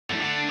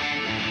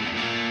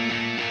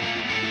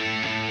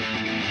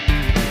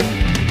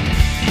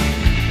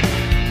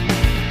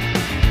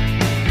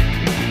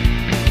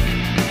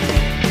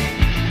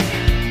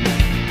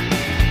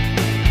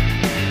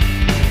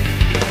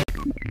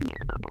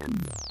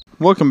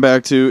Welcome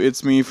back to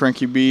It's Me,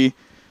 Frankie B.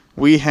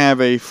 We have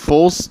a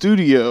full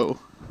studio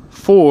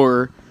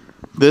for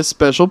this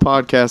special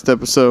podcast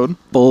episode.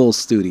 Full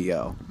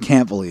studio.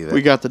 Can't believe it.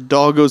 We got the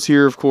doggos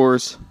here, of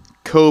course.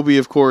 Kobe,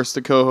 of course,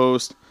 the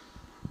co-host.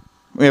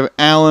 We have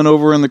Alan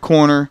over in the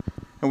corner.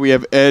 And we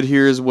have Ed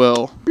here as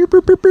well.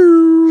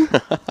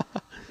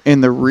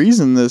 And the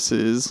reason this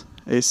is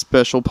a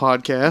special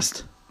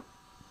podcast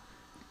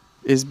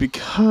is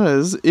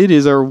because it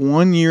is our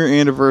 1 year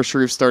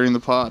anniversary of starting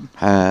the pod.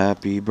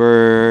 Happy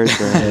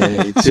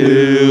birthday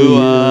to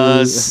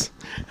us.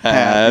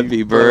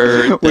 Happy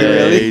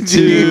birthday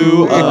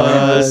to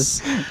us.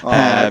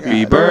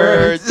 Happy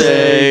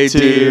birthday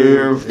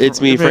to...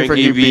 It's me,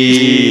 Frankie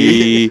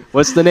B.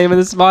 What's the name of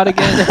this mod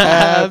again?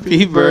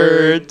 Happy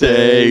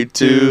birthday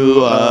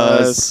to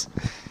us.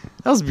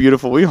 That was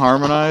beautiful. We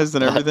harmonized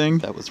and everything.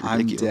 That was I'm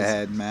ridiculous.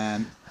 dead,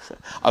 man.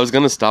 I was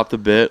going to stop the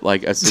bit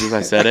like as soon as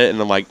I said it, and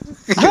I'm like,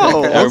 No,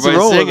 let's everybody's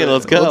roll with singing, it.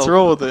 let's go. Let's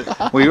roll with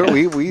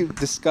it. We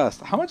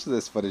discussed how much of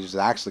this footage is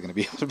actually going to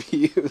be able to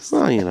be used.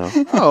 Well, you know.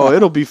 Oh,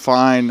 it'll be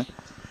fine.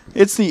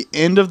 It's the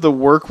end of the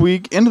work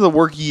week, end of the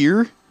work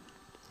year.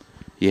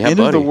 Yeah, End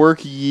buddy. of the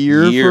work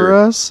year for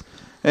us.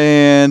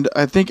 And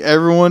I think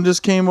everyone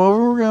just came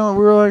over. We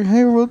were like,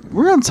 hey, we're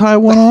going to tie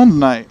one on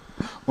tonight.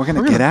 We're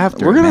going to get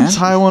after it, We're going man. to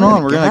tie one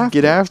on. We're going to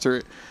get after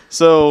it.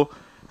 So,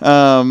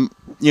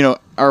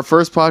 our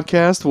first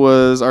podcast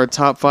was our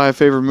top 5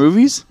 favorite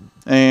movies.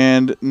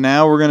 And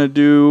now we're going to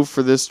do,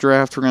 for this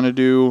draft, we're going to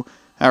do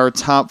our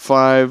top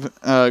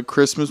 5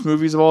 Christmas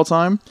movies of all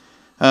time.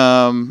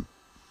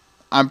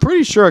 I'm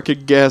pretty sure I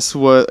could guess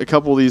what a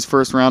couple of these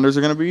first rounders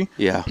are going to be.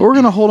 Yeah. But we're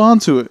going to hold on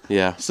to it.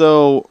 Yeah.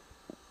 So,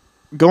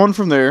 going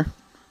from there,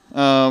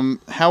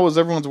 how was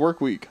everyone's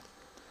work week?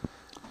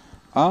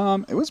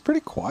 It was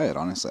pretty quiet,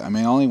 honestly. I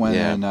mean, I only went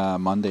Yeah.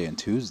 in Monday and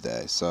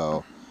Tuesday,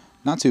 so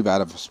not too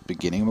bad of a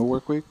beginning of a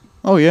work week.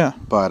 Oh, yeah.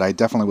 But I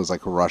definitely was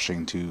like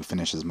rushing to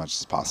finish as much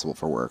as possible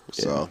for work,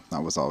 so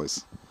that was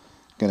always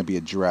going to be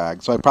a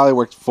drag. So I probably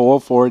worked full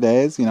 4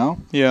 days, Yeah.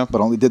 but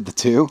only did the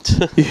 2.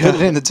 Put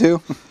it in the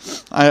 2.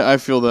 I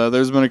feel that.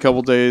 There's been a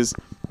couple days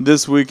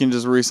this week and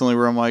just recently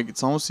where I'm like,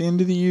 it's almost the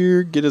end of the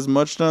year. Get as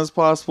much done as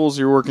possible. So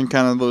you're working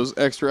kind of those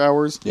extra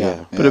hours.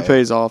 Yeah. But it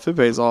pays off. It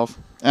pays off.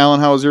 Alan,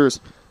 how was yours?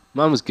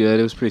 Mine was good.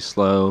 It was pretty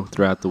slow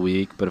throughout the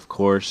week, but of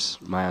course,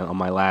 on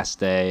my last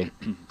day,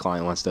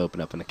 client wants to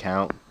open up an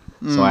account,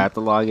 so I have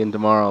to log in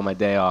tomorrow on my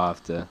day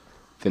off to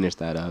finish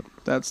that up.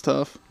 That's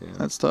tough. Yeah.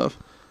 That's tough.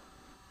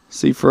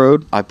 See,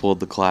 Frode? I pulled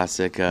the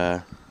classic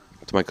to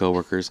my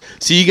coworkers.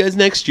 See you guys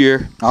next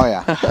year. Oh,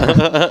 yeah.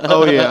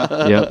 Oh,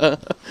 yeah.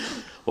 Yep.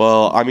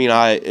 Well, I mean,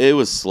 it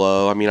was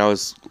slow. I mean, I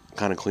was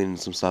kind of cleaning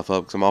some stuff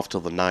up because I'm off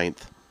till the 9th,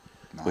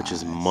 which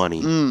is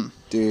money.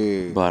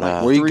 Dude. But,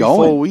 like, where you 3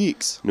 going? full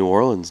weeks. New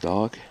Orleans,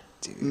 dog.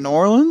 New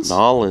Orleans?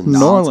 Nolans.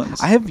 New Orleans.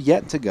 I have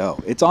yet to go.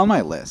 It's on my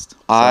list. So,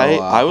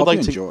 I would hope like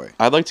you to. enjoy.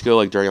 I'd like to go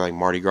like during like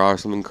Mardi Gras or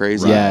something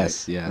crazy.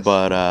 Yes.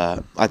 But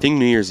I think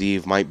New Year's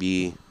Eve might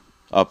be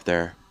up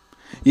there.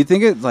 You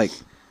think it like?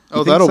 Oh,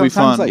 you think that'll be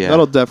sometimes, fun. Like, Yeah.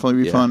 That'll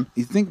definitely be Yeah. fun.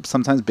 You think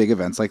sometimes big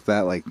events like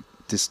that, like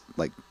just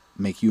like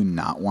make you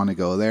not want to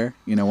go there?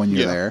 When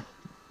you're Yeah. there.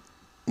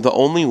 The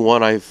only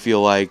one I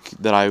feel like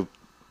that I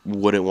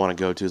wouldn't want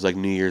to go to is like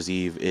New Year's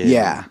Eve in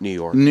New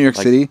York. New York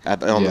Like, City. on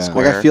the Yeah.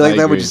 square. Like I feel like I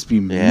that would agree. just be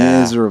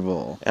Yeah.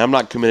 miserable. and I'm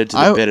not committed to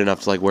the I- bit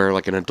enough to like wear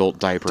like an adult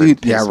diaper. Dude,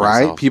 and piss yeah,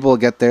 right. myself. People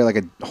get there like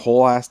a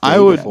whole ass day I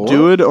would before.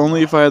 do it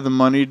only if I had the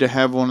money to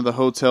have one of the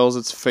hotels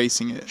that's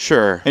facing it.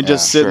 Sure. And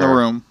just sit in the Sure.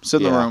 room. Sit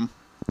in the Yeah. room.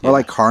 Or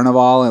like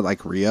Carnival at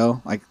like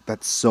Rio. Like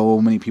that's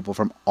so many people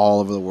from all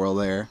over the world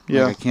there.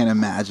 Yeah. Like, I can't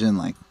imagine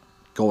like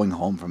going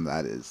home from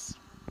that is.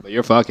 But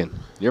you're fucking.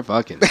 You're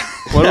fucking.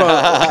 What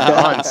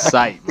about on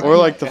site. or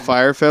like the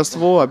Fire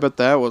Festival? I bet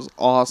that was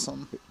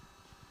awesome.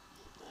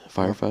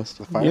 Firefest.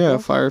 Yeah,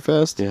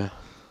 Firefest. Yeah.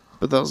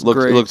 But that was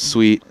Looked great. it looked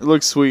sweet. It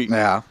looked sweet.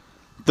 Yeah.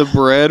 The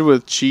bread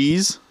with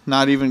cheese,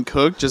 not even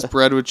cooked, just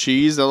bread with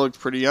cheese. That looked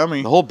pretty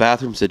yummy. The whole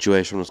bathroom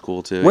situation was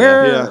cool too.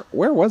 Where Yeah.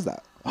 where was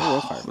that? Where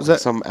was Firefest? Was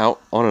that Some out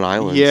on an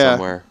island Yeah.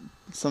 somewhere.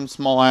 some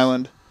small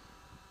island?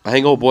 I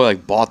think old boy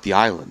like bought the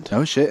island.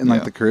 No shit in like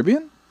Yeah. the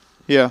Caribbean?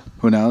 Yeah.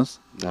 Who knows?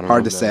 I don't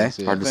Hard know. to say.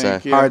 Yeah. Hard to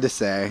Thank say. you. Hard to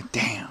say.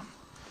 Damn.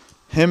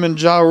 Him and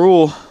Ja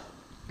Rule.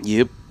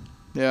 Yep.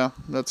 Yeah,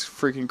 that's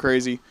freaking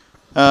crazy.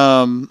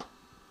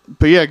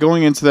 But yeah,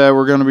 going into that,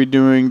 we're going to be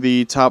doing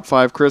the top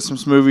 5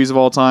 Christmas movies of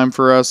all time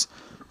for us.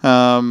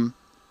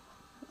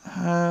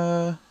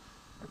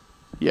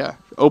 Yeah,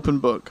 open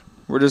book.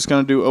 We're just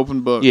going to do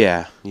open book.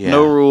 Yeah. Yeah.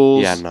 No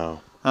rules. Yeah.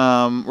 No.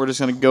 We're just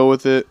going to go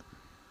with it.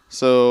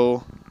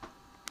 So,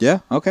 Yeah,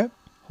 okay.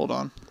 hold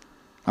on.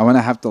 I'm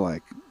gonna have to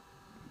like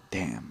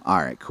damn.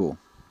 Alright, cool.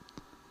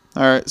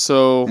 All right,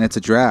 so And it's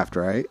a draft,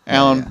 right?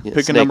 Alan, Yeah, pick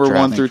a snake number draft.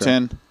 1 through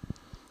Snake 10.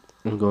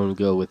 I'm going to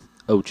go with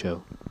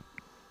Ocho.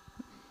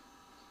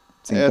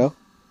 Cinco?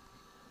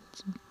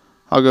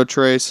 I'll go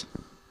Trace.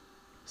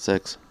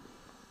 6.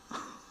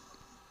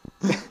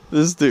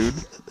 This dude.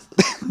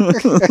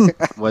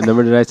 What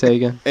number did I say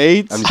again?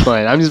 8, I'm just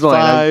playing.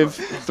 5,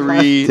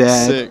 3,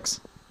 Dad. 6.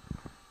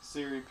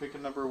 Siri, pick a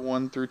number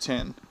 1 through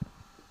 10.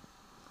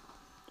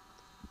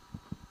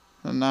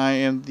 and I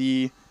am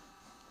the.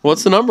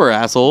 What's the number,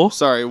 asshole?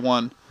 Sorry,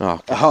 1. Oh,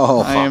 okay.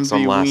 Oh, I am so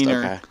I'm the last. wiener.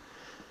 Okay.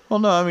 Well,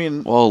 no, I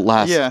mean, Well,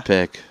 last Yeah.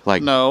 pick.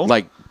 Like No.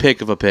 Like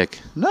pick of a pick.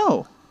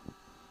 no.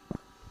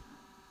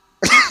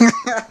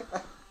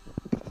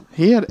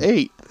 He had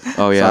 8.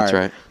 Oh yeah, that's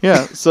Sorry. right.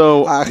 Yeah.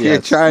 So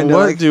You're trying to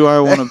what like, do I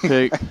want to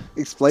pick?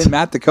 explain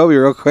Matt to Kobe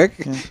real quick.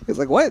 Yeah. He's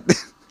like, what?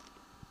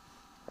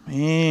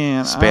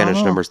 Man, I Spanish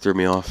don't know. numbers threw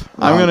me off.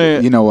 I'm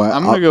gonna. You know what?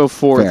 I'm gonna I'll- go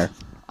 4th. fair.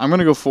 I'm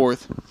gonna go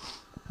 4th.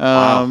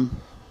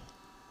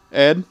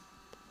 Ed.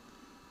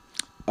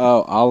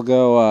 Oh, I'll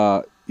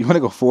go. You want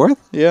to go 4th?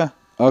 Yeah.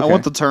 Okay. I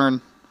want the turn.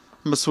 I'm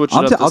gonna switch it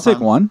up. I'll this take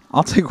time. 1.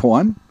 I'll take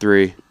 1.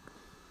 3.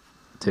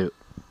 2.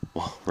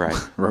 Well, right.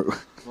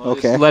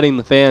 Okay. Just letting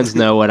the fans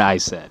know what I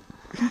said.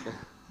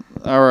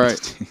 All right.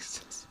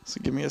 Jesus. So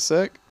give me a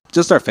sec.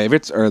 Just our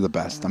favorites or the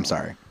best? I'm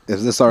sorry.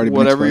 Is this already been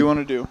Whatever you explained?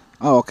 want to do.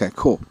 Oh, okay,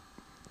 cool.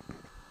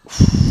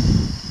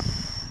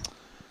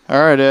 All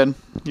right, Ed.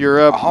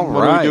 You're up. All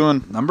what are we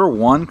doing? Number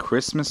 1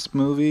 Christmas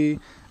movie.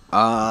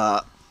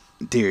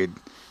 Dude,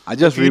 I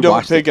just If you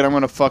don't rewatched pick it, I'm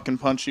gonna fucking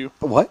punch you.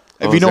 What?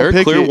 If Oh, you is there don't a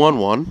pick clear it,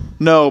 1-1?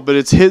 no, but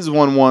it's his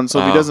 1-1. So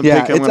if he Oh. doesn't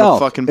Yeah, pick it, I'm it's gonna Elf.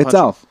 fucking punch It's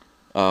Elf.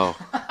 Oh.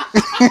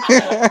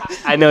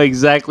 I know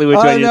exactly which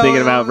Oh, one you're no, thinking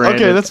no, about, no. you.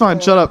 Brandon. Okay, that's fine.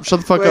 Shut up. Shut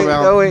the fuck Wait, up,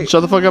 Alan. no, wait.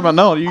 Shut the fuck up.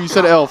 No, you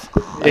said Elf.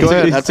 Go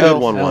ahead. That's a good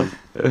Elf. 1-1.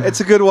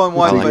 It's a good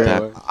 1-1. I like but-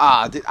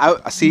 that. Dude,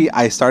 I see.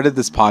 I started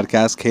this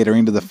podcast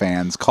catering to the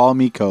fans. Call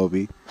me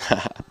Kobe.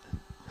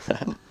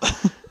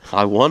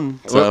 I won.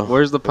 So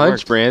Where's the it punch,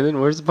 worked. Brandon?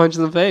 Where's the punch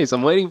in the face?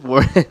 I'm waiting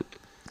for it.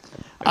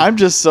 I'm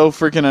just so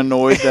freaking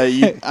annoyed that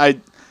you.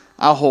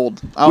 I'll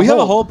hold. We have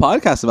a whole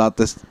podcast about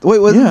this. Wait,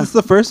 wasn't Yeah. this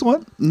the first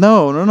one?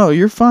 No.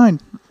 You're fine.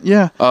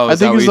 Yeah. Oh, I is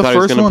that think what it's you the thought he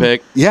was first gonna one.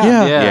 pick? Yeah.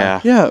 Yeah.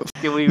 Yeah. Yeah.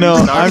 Can we No,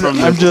 restart from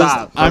the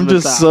top? I'm From the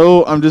just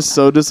top?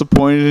 so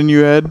disappointed in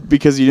you, Ed,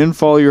 because you didn't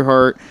follow your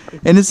heart,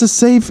 and it's a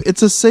safe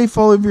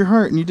follow of your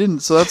heart, and you didn't,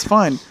 so that's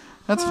fine.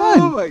 That's Oh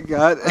fine. my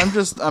god.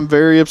 I'm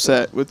very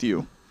upset with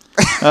you.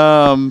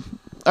 All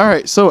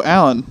right, so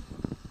Alan,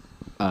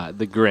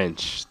 The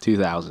Grinch,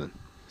 2000.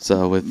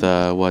 So with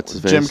what's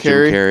his face? Jim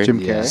Carrey. Jim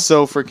Yeah. Carrey.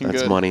 so freaking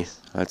That's good. money.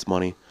 That's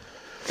money.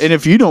 And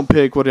if you don't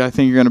pick what I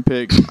think you're gonna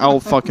pick,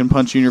 I'll fucking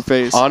punch you in your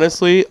face.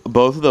 Honestly,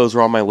 both of those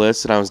were on my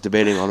list, and I was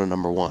debating on a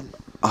number 1.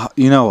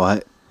 You know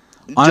what?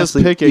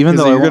 Honestly, just pick it, even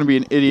because though I you're won't- gonna be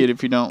an idiot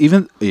if you don't. I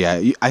think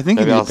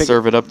Maybe you need I'll to pick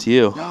serve it up to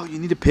you. No, you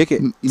need to pick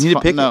it. You It's need to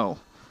fi- pick it. no.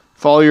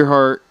 Follow your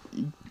heart.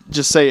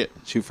 Just say it.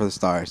 Shoot for the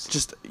stars.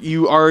 Just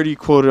you already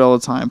quote it all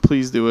the time.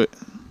 Please do it.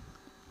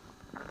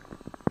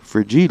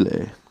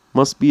 Fragile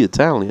must be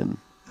Italian.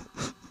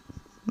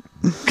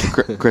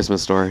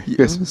 Christmas Story.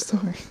 Christmas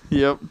story.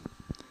 Yep.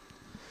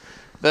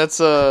 That's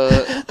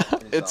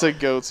it's a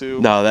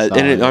go-to. No, that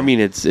and Solid. I mean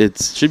it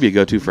should be a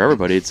go-to for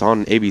everybody. It's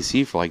on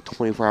ABC for like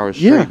 24 hours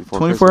straight. Yeah, before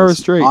 24 Christmas. hours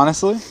straight.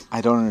 Honestly,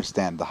 I don't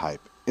understand the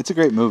hype. It's a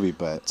great movie,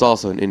 but It's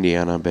also an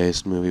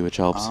Indiana-based movie, which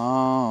helps.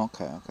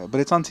 okay. But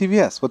it's on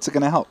TBS. What's it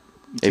gonna help?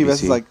 TBS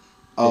is ABC. like,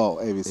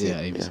 ABC.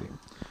 Yeah, ABC.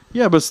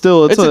 Yeah, but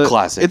still, it's It's a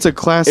classic. It's a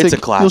classic. It's a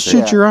You'll classic. shoot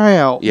Yeah. your eye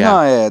out. Yeah.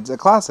 No, yeah, it's a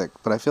classic,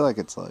 but I feel like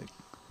it's like,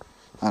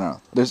 I don't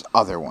know. There's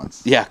other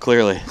ones. Yeah,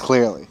 clearly,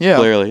 Clearly. Yeah.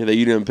 clearly that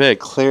you didn't pick.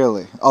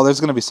 Clearly. Oh, there's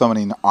gonna be so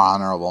many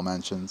honorable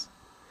mentions.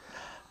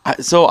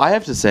 So I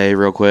have to say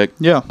real quick,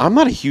 Yeah. I'm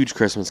not a huge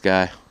Christmas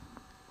guy.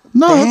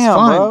 No, Damn, that's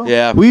fine. bro.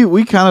 Yeah,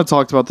 We kind of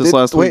talked about this Did-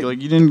 last wait. week.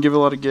 Like you didn't give a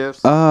lot of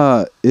gifts. Did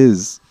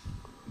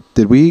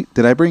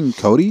I bring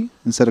Cody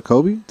instead of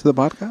Kobe to the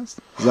podcast?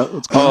 Is that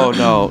what's going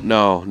Oh on?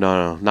 no,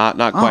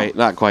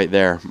 not quite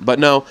there. But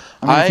no,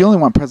 I mean, if you only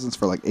want presents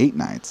for like 8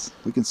 nights,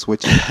 we can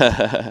switch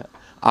it.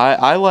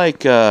 I like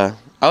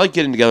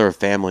getting together with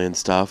family and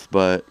stuff,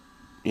 but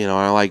you know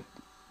I like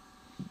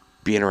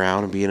being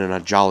around and being in a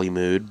jolly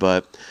mood.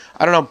 But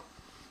I don't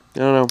know.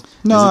 no,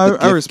 Is it the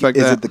I gift- respect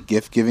Is that. it the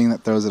gift giving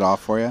that throws it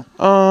off for you?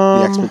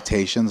 The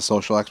expectation, the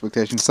social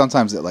expectation.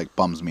 Sometimes it like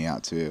bums me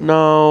out too.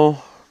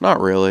 No, not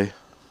really.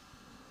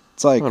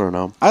 It's like I don't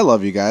know. I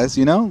love you guys.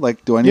 You know,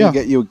 like do I need Yeah. to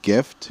get you a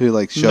gift to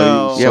like show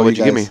No. you? Yeah, show what'd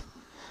you give guys- me?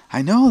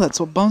 I know that's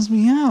what bums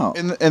me out.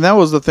 and that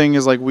was the thing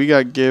is like we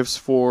got gifts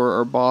for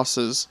our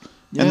bosses,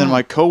 and then Yeah.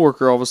 my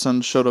coworker all of a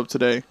sudden showed up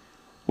today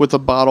with a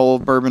bottle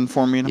of bourbon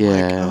for me, and I'm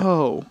Yeah. like,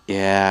 oh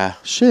Yeah.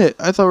 shit!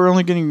 I thought we were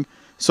only getting.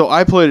 So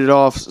I played it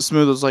off.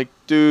 Smooth was like,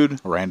 dude,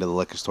 Ran to the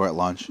liquor store at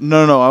lunch.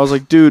 no. I was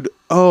like, dude,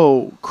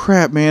 oh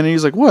crap, man. And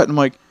he's like, what? And I'm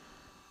like,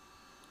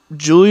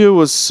 Julia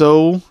was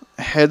so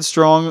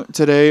headstrong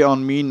today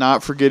on me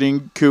not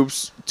forgetting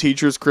Coop's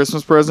teacher's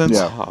Christmas presents.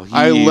 Yeah. Oh,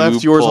 I you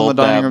left yours on the pulled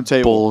dining that room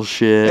table.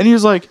 Bullshit. And he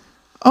was like,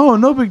 oh,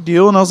 no big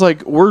deal. And I was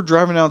like, we're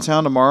driving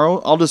downtown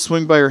tomorrow. I'll just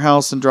swing by your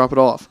house and drop it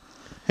off.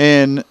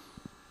 And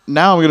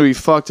now I'm going to be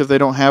fucked if they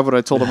don't have what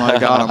I told them I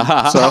got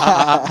them. So,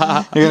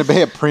 You're gonna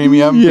pay a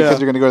premium Yeah.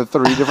 because you're gonna go to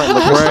 3 different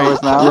liquor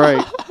stores now.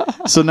 right.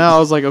 So now I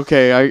was like,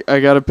 okay, I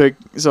gotta pick.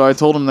 So I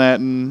told him that,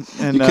 and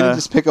You couldn't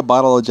just pick a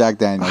bottle of Jack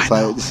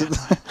Daniels.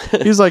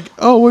 he was like,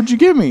 oh, what'd you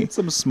give me?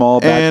 Some small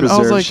batch And I was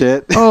reserve like,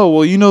 shit. oh,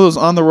 well, you know those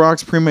On the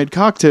Rocks pre-made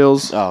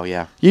cocktails. Oh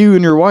yeah. You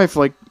and your wife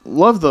like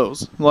love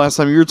those. The last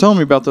time you were telling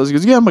me about those, he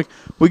goes, yeah. I'm like,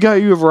 we got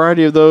you a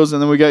variety of those,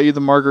 and then we got you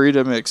the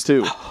margarita mix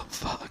too. Oh,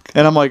 fuck.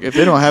 And I'm like, if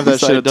they don't have that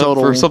shit Signed at up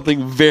Total, for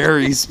something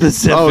very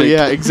specific. oh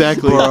yeah,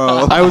 exactly.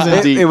 Bro. I was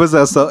in deep. It was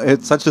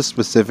it's such a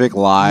specific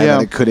lie Yeah.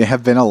 that it couldn't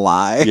have been a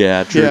lie.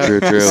 Yeah,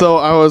 true. So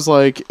I was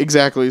like,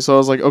 exactly. So I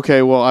was like,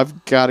 okay, well,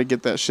 I've got to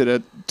get that shit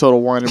at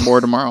Total Wine and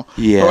More tomorrow.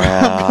 Yeah. Or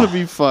I'm gonna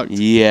be fucked.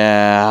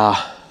 Yeah.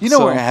 You know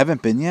So- where I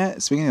haven't been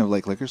yet? Speaking of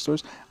like liquor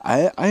stores,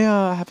 I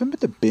haven't been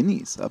to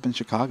Binny's up in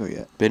Chicago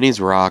yet. Benny's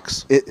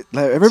rocks. Like,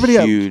 everybody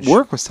It's huge. at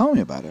work was telling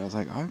me about it. I was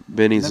like, I've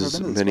Benny's never is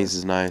been to this Benny's place.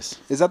 is nice.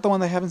 Is that the one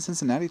they have in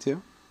Cincinnati too?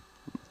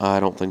 I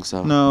don't think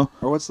so. No,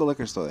 Or what's the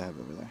liquor store they have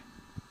over there?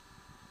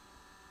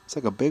 It's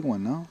like a big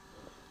one, no?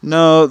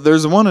 no.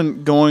 There's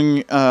one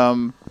going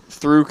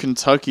through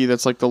Kentucky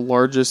that's like the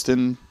largest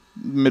in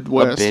A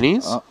Midwest.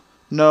 Benny's?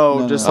 No,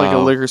 No, just no. like a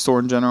Oh. liquor store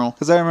in general.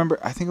 Because I remember,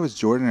 I think it was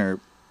Jordan or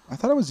I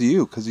thought it was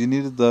you because you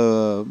needed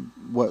the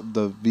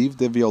Vive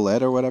de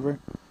Violette or whatever.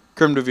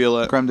 Creme de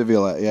Violette. Creme de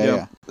Violette, yeah, Yep.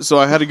 yeah. So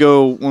I had to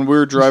go when we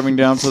were driving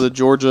down to the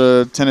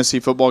Georgia-Tennessee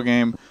football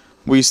game.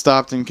 We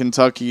stopped in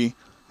Kentucky,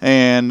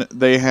 and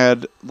they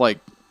had like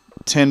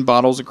 10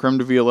 bottles of Creme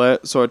de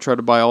Violette. So I tried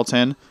to buy all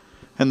 10,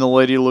 and the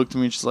lady looked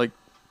at me. She's like,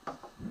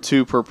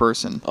 2 per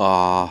person,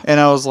 Aw. and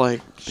I was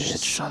like, shit,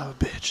 son of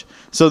a bitch.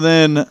 So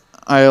then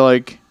I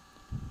like,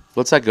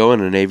 What's that going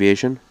in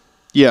aviation?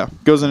 yeah,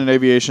 goes in an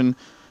aviation,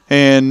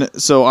 and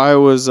so I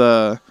was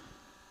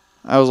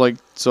like,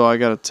 so I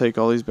got to take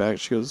all these back.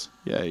 She goes,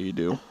 yeah, you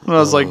do. And I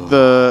was like,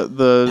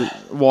 the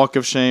walk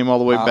of shame all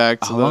the way back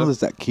to How the. long does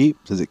that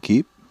keep? Does it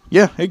keep?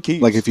 Yeah, it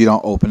keeps. Like if you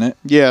don't open it?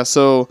 Yeah,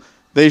 so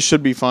they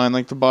should be fine.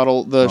 Like the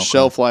bottle, the Okay.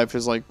 shelf life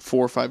is like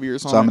 4 or 5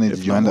 years. So on how it, many if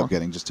did you not end more. up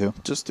getting? Just 2?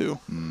 Just 2.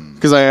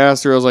 Because I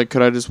asked her, I was like,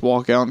 could I just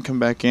walk out and come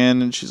back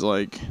in? And she's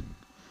like,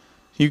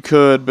 you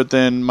could, but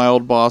then my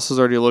old boss was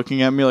already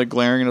looking at me like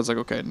glaring, and I was like,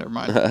 okay, never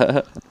mind.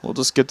 We'll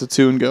just get the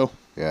 2 and go.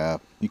 Yeah.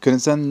 You couldn't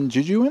send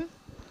Juju in?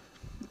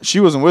 She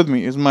wasn't with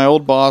me. It was my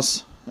old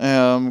boss, You should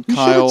have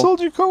Kyle.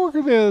 told your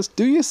coworker this.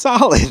 Do you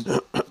solid.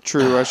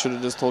 True, I should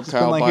have just told Just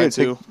been Kyle like, buy here,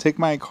 2. take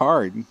my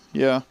card.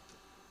 Yeah,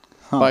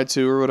 Huh. buy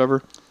 2 or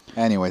whatever.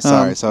 Anyway,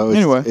 sorry. So it's,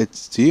 anyway.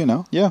 it's to you,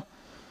 no? Yeah.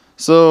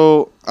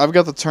 So I've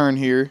got the turn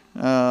here.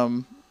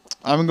 I'm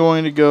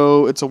going to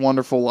go It's a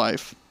Wonderful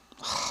Life.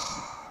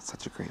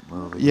 Such a great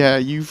movie. Yeah,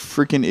 you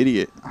freaking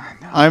idiot.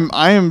 I know.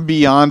 I am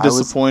beyond I was-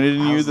 disappointed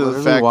in I you was the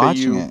literally fact that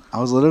watching you it. I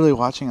was literally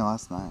watching it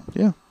last night.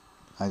 Yeah.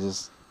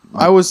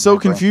 I was so my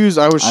brain- confused.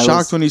 I was I shocked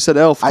was- when you said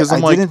Elf because I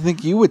I'm like didn't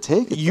think you would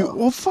take it. you though.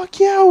 well fuck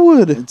yeah I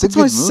would. It's a It's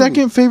my good movie.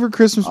 second favorite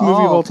Christmas movie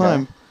Oh, of all okay.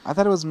 time. I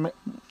thought it was.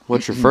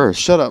 What's your first?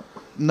 Shut up.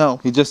 No.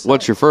 He just.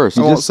 What's your first?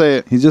 I won't say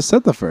it. He just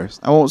said the first.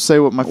 I won't say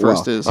what my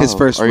first Well, is. his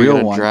first Are you real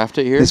gonna one. draft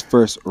it here? His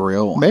first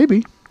real one.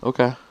 Maybe.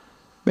 Okay.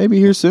 Maybe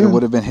here soon. It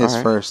would have been his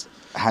Alright. first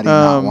had he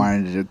not Um,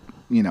 wanted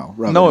to,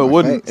 rub No, in it my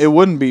wouldn't. face. It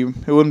wouldn't be.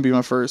 It wouldn't be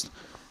my first.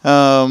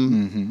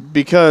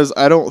 Because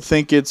I don't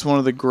think it's one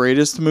of the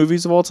greatest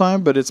movies of all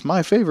time, but it's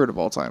my favorite of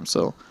all time.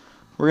 So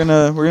we're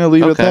gonna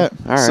leave it Okay. at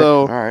that. All right. So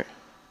All right.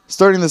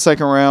 starting the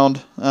second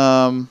round,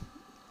 an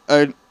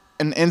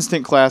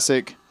instant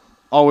classic,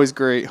 always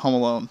great, Home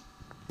Alone.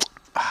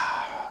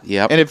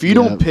 Yep. And if you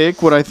don't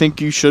pick what I think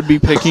you should be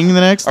picking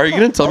the next, Are you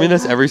gonna tell me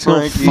this every single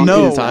Frankie, fucking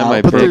no, time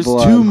I but pick? there's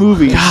 2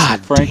 movies.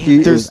 Frankie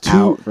There's is 2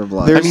 out for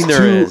blood. I there's mean, there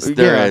 2 is,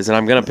 yeah. and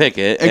I'm gonna pick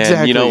it.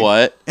 And you know Exactly.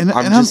 what? And-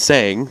 I'm and just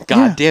saying. God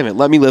yeah. damn it,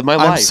 let me live my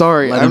life. I'm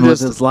sorry. Let I'm him live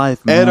just his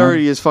life, Ed man.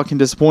 already has fucking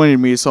disappointed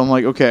me, so I'm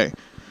like, okay.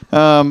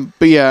 But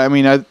yeah, I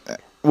mean,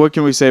 what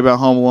can we say about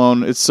Home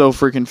Alone? It's so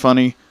freaking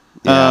funny.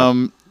 Yeah.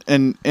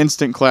 An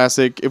instant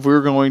classic. If we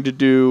were going to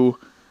do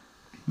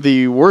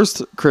the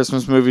worst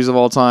Christmas movies of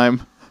all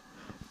time,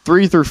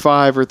 3 through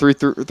 5 or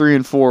 3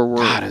 and 4 were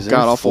God, is there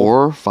god awful.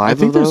 4 or 5? I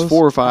think of there's those?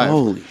 4 or 5.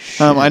 Holy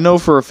shit! I know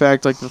for a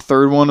fact, like the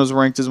third one was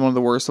ranked as one of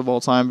the worst of all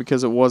time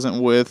because it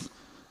wasn't with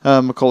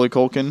Macaulay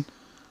Culkin.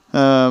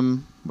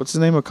 What's his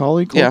name?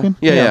 Macaulay yeah, Culkin.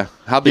 yeah.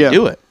 How'd they Yeah.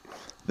 do it?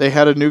 They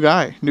had a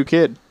new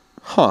kid.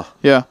 Huh?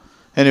 Yeah,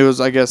 and it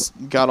was, I guess,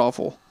 god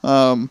awful.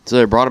 So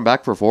they brought him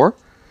back for 4?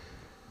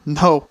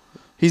 No,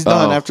 he's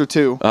done Oh. after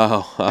 2.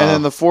 Oh. And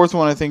then the 4th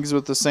one, I think, is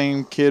with the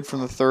same kid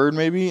from the 3rd,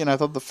 maybe. And I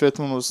thought the 5th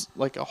one was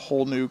like a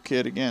whole new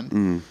kid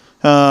again.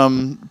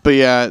 But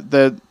yeah,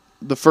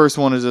 the first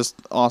one is just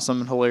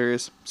awesome and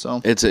hilarious.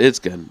 So, it's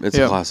good. It's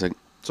Yeah. a classic.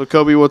 so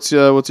Kobe, what's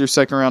your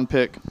second round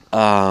pick?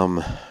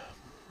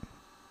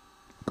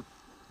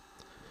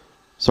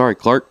 Sorry,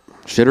 Clark.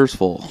 Shitter's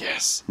Full.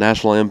 Yes.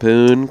 National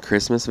Lampoon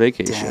Christmas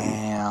Vacation.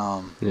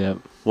 Damn. Yep.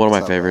 One of my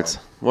So favorites.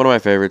 One of my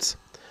favorites.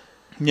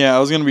 Yeah, I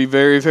was gonna be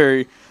very,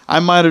 very. I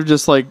might have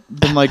just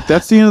been like,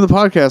 "That's the end of the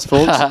podcast,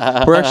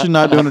 folks. We're actually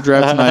not doing a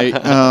draft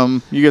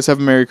tonight. You guys have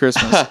a Merry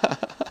Christmas."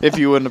 If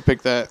you wouldn't have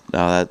picked that.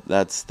 No,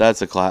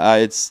 that's a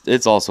class.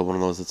 It's also one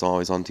of those that's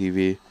always on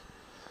TV.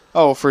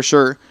 Oh, for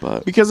sure.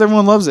 But Because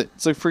everyone loves it.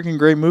 It's a freaking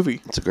great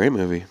movie. it's a great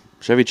movie.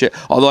 Chevy Chase.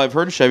 Although I've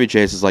heard Chevy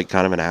Chase is like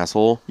kind of an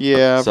asshole.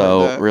 Yeah, I've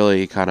so heard that.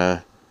 really kind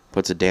of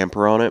puts a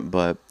damper on it.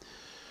 But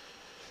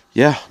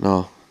yeah,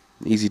 no,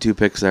 easy 2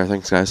 picks there.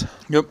 Thanks, guys.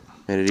 Yep.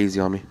 Made it easy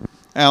on me.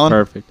 Alan?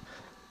 Perfect.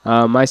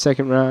 My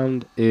second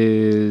round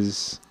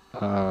is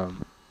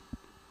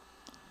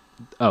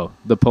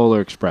The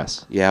Polar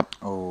Express. Yep.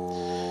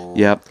 Oh.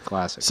 Yep.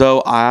 Classic.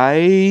 So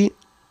I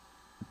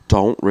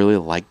don't really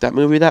like that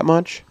movie that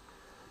much,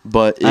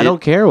 but I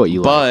don't care what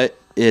you like. But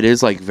it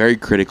is like very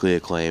critically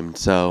acclaimed,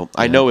 so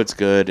I know it's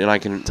good, and I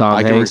can. Tom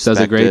I can Hanks does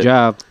a respect great it.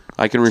 job.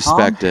 I can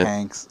respect Tom it.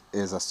 Hanks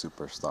is a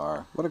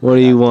superstar. What What do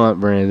great you actor. want,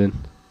 Brandon?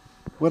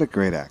 What a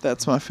great actor.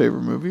 That's my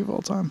favorite movie of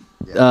all time.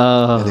 It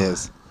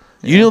is.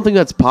 You don't think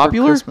that's For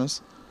popular?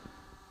 Christmas.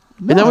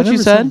 Isn't that I what you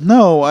never said?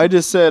 No, I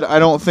just said I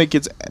don't think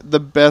it's the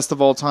best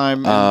of all time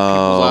in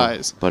people's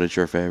eyes. But it's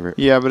your favorite.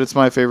 Yeah, but it's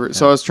my favorite.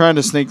 So I was trying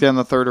to sneak down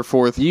the third or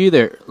fourth. You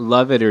either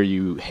love it or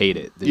you hate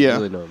it. There's Yeah.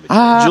 really no in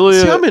between.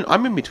 Julia- See,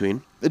 I'm in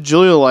between.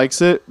 Julia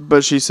likes it,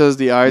 but she says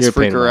the eyes You're a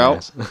freak pain in her the out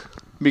ass.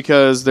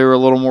 because they were a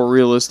little more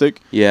realistic.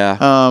 Yeah.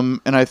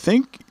 And I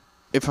think,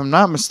 if I'm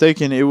not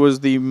mistaken, it was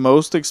the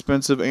most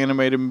expensive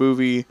animated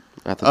movie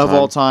At the of time.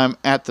 all time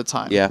at the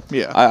time. Yeah.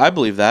 Yeah. I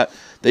believe that.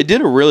 They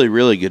did a really,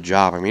 really good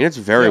job. I mean, it's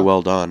very Yeah.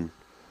 well done.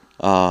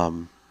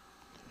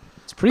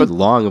 It's pretty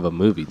long of a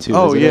movie too.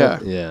 Oh, isn't yeah.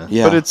 it? Yeah.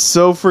 Yeah. But it's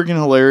so freaking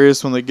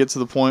hilarious when they get to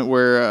the point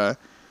where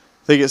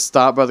they get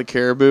stopped by the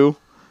caribou.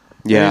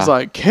 yeah. And he's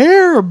like,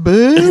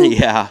 caribou?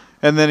 yeah.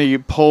 And then he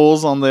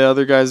pulls on the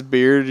other guy's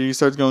beard and he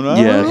starts going,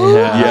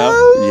 Yeah.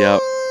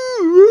 Yep.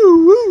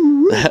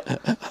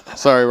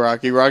 Sorry,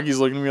 Rocky. Rocky's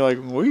looking at me like,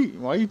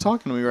 why are you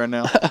talking to me right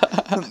now?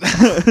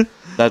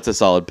 That's a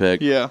solid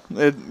pick. Yeah,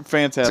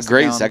 fantastic. It's a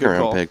great Alan. second Good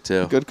round call. pick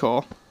too. Good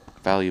call.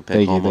 Value pick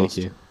Thank you. almost.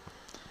 Thank you.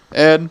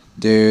 Ed,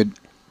 Dude,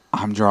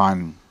 I'm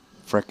drawing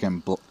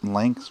frickin'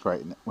 blanks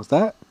right now. Was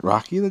that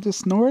Rocky that just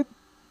snored?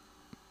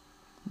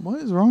 what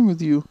is wrong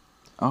with you?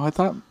 Oh, I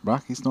thought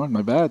Rocky snored.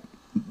 My bad.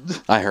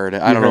 I heard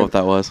it. I don't know what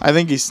that was. I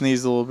think he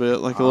sneezed a little bit,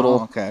 like a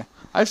little. Okay.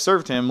 I've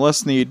served him. Les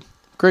Snead.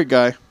 Great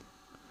guy.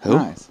 Who?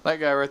 Nice. That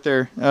guy right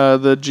there,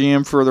 the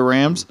GM for the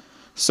Rams,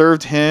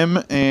 served him,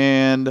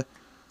 and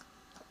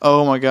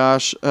oh my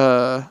gosh,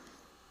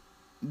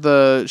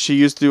 she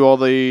used to do all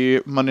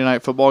the Monday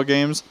Night Football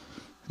games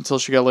until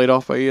she got laid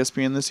off by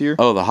ESPN this year.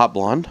 Oh, the hot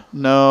blonde.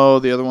 No,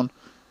 the other one.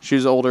 She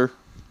was older.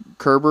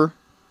 Kerber.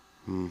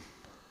 I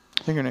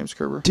think her name's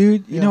Kerber.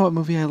 Dude, you Yeah. know what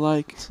movie I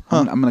like?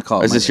 Huh. I'm gonna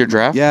call it. Is this your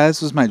draft? Yeah,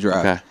 this was my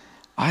draft. Okay.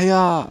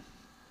 I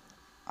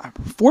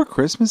Four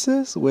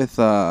Christmases with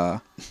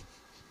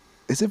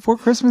is it Four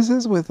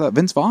Christmases with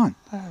Vince Vaughn?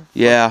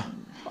 Yeah.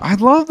 I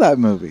love that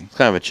movie. It's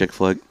kind of a chick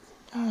flick.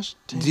 Gosh,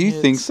 dang Do you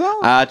it. think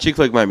so? Chick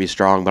flick might be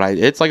strong, but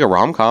it's like a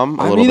rom com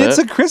a I little mean, bit. it's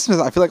a Christmas.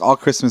 I feel like all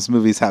Christmas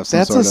movies have some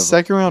That's sort a of.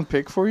 second round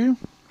pick for you?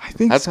 I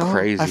think That's so.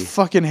 crazy. I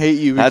fucking hate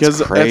you That's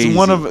because crazy.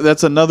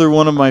 that's another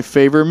one of my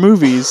favorite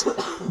movies,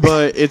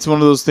 but it's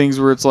one of those things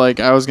where it's like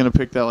I was gonna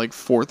pick that like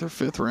fourth or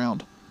fifth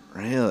round.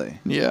 Really?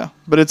 Yeah,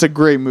 but it's a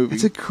great movie.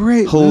 It's a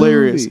great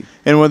hilarious. movie.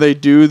 And when they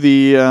do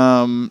the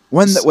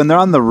When they're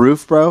on the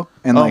roof, bro,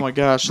 and oh like, my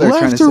gosh, they're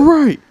trying left to or say-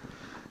 right,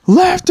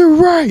 left or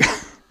right,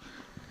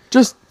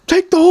 just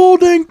take the whole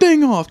dang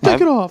thing off.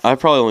 Take it off. I've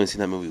probably only seen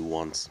that movie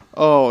once.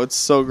 Oh, it's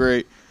so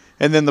great.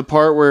 And then the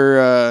part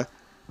where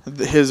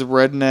his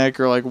redneck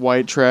or like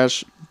white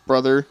trash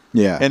brother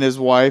Yeah. and his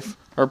wife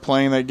are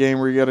playing that game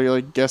where you gotta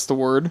like guess the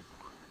word.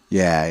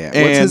 Yeah. What's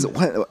And- his?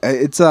 What,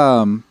 it's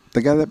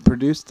the guy that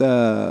produced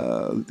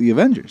the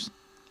Avengers.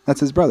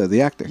 That's his brother,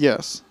 the actor.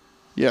 Yes.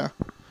 Yeah.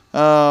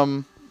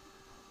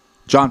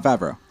 Jon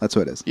Favreau. That's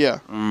what it is. Yeah.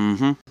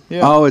 Mm-hmm.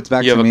 Yeah. Oh, it's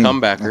back You to have a me.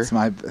 comebacker. That's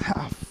my.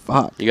 Oh,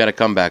 fuck. You got a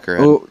comebacker.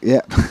 Ed. Oh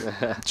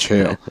yeah.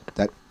 Chill.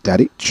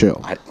 Daddy,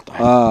 chill.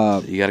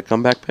 You got a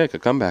comeback pick, a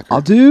comebacker.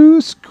 I'll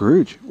do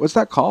Scrooge. What's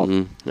that called? I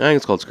think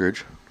it's called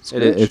Scrooge.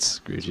 It's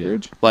Scrooge. Yeah.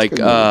 Scrooge. Like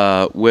It's a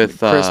good movie. with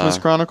Christmas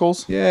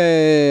Chronicles.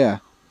 Yeah.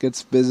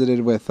 Gets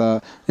visited with.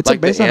 It's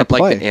like based the, on a play.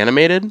 like the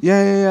animated.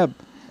 Yeah.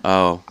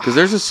 Oh, because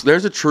there's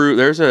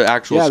an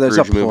actual Yeah, there's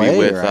a Scrooge play, movie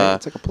with right?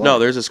 It's like a play. no,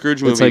 there's a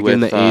Scrooge movie It's like with in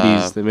the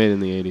 80s. They made it in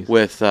the 80s.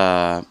 with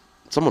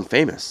someone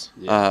famous,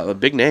 a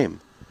big name.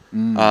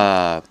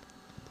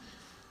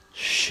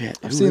 Shit,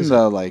 I've who seen is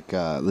the like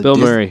the Bill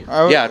Dis- Murray.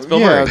 Yeah, it's Bill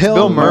Murray. It's Bill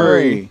Bill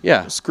Murray. Murray.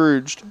 Yeah,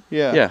 Scrooged.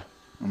 Yeah. yeah.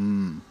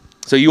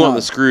 So you want No.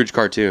 the Scrooge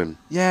cartoon?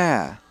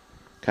 Yeah.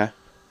 Okay.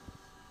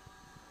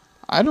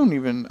 I didn't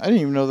even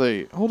know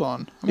they. Hold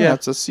on. I'm gonna Yeah.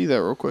 have to see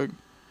that real quick.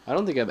 I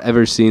don't think I've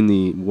ever seen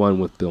the one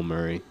with Bill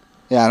Murray.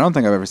 Yeah, I don't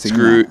think I've ever seen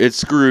Scrooge. that. It's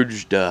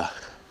Scrooged,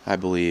 I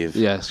believe.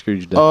 Yeah,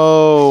 Scrooge. Duck.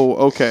 Oh,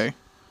 okay.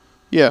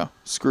 Yeah,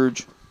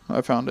 Scrooge.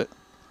 I found it.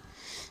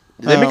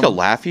 Did they make a Um,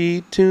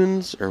 Laffy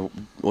Tunes or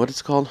what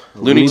it's called?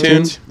 Looney Looney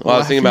Tunes. Tunes? Well, I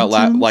was thinking about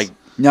Laffy Tunes? like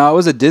No, it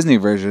was a Disney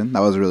version. That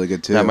was really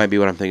good too. that might be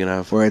what I'm thinking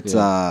of. Where it's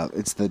Yeah.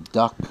 it's the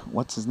duck.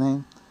 What's his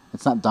name?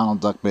 It's not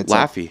Donald Duck, but it's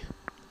like- Laffy,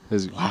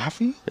 His-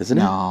 Laffy? isn't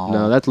it? No,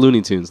 no, that's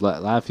Looney Tunes.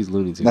 Laffy's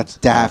Looney Tunes. that's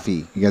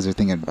Daffy. You guys are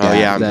thinking. Oh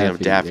yeah, I'm Daffy. thinking of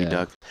Daffy, Daffy yeah.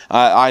 Duck.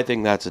 I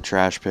think that's a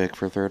trash pick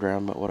for third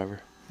round, but whatever.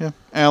 Yeah,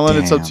 Alan,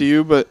 it's up Damn. to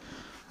you, but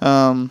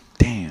Damn.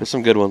 There's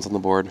some good ones on the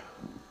board.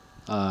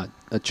 A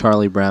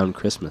Charlie Brown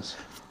Christmas.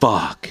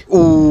 Fuck.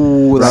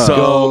 Ooh, that So,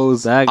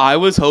 goes. That, I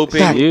was hoping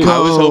That you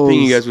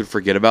goes. guys would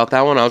forget about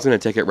that one. I was going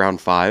to take it round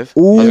 5. I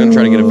was going to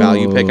try to get a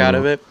value pick out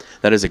of it.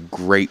 That is a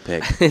great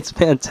pick. it's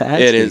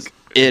fantastic. It is.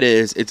 It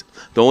is. It's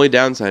the only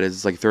downside is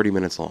it's like 30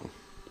 minutes long.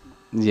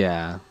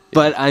 Yeah.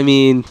 But, I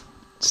mean,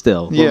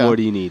 still, what Yeah. more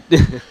do you need?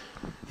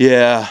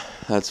 Yeah,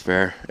 that's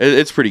fair.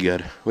 It's pretty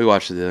good. We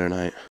watched it the other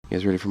night. You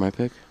guys ready for my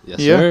pick? Yes,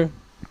 Yeah. sir.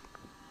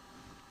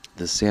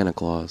 The Santa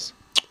Claus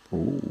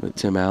with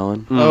Tim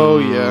Allen. Oh,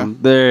 yeah.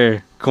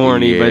 They're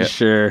corny, Yeah. but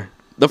sure.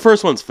 The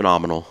first one's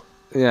phenomenal.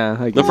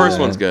 Yeah. The first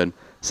one's good.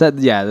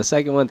 Yeah, the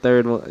second one,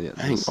 third one. Yeah,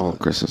 I think all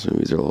Christmas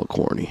movies are a little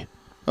corny.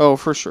 Oh,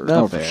 for sure.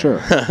 No. Oh, for fair.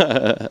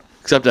 sure.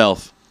 Except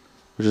Elf,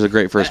 which is a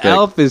great first pick.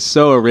 Elf is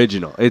so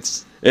original.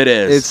 It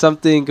is. It's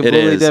something It completely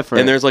is.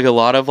 different. And there's like a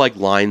lot of like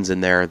lines in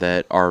there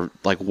that are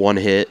like one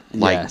hit,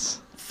 like Yes.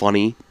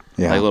 funny,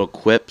 Yeah. like little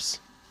quips.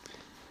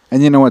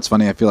 And you know what's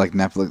funny? I feel like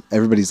Netflix,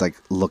 everybody's like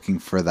looking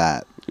for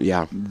that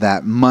Yeah.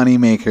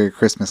 moneymaker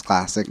Christmas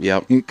classic.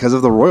 Yep. Because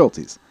of the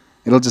royalties.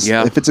 It'll just,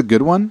 Yeah. if it's a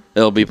good one,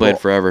 It'll be played we'll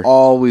forever.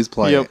 always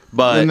play Yep. it.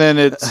 But and then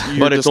it's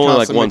only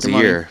like once a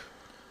year.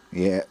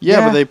 Yeah.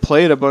 Yeah, but they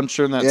played a bunch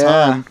during that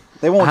time.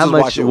 They won't How just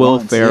much watch it Will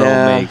once. Ferrell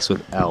Yeah. makes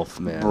with Elf,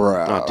 man?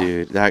 Bro. Oh,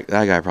 dude, that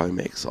guy probably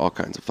makes all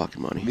kinds of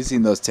fucking money. Have you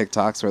seen those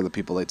TikToks where the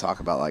people they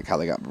talk about like how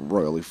they got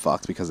royally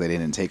fucked because they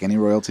didn't take any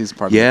royalties?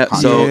 Part Yeah, of the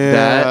so contract?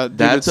 Yeah, dude,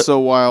 that's it's so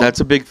wild. That's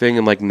a big thing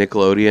in like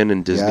Nickelodeon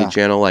and Disney Yeah.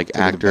 Channel, like Take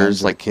advantage actors,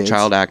 of like the kids.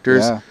 child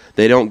actors. Yeah.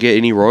 They don't get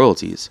any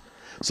royalties.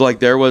 So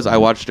like I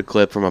watched a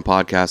clip from a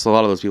podcast. A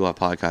lot of those people have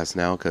podcasts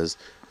now because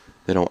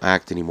they don't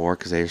act anymore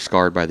because they're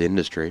scarred by the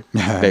industry,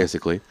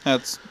 basically.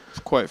 That's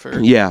quite fair.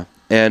 Yeah,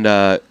 and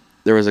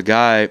there was a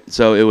guy.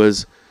 So it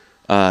was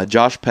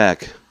Josh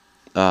Peck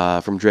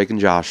from Drake and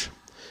Josh.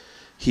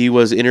 He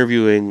was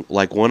interviewing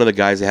like one of the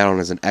guys they had on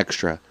as an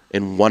extra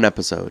in one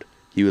episode.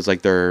 He was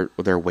like their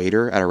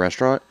waiter at a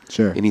restaurant.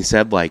 Sure. And he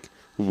said like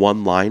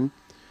one line,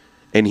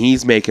 and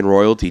he's making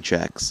royalty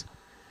checks.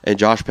 And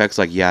Josh Peck's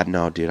like, "Yeah,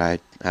 no, dude, I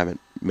haven't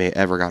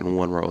ever gotten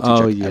one royalty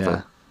Oh, check yeah.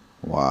 ever."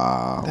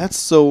 Wow. That's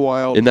so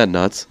wild. Isn't that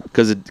nuts?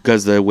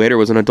 Because the waiter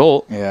was an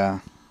adult, Yeah.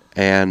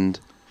 and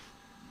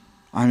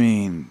I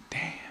mean,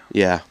 damn.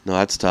 yeah, no,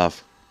 that's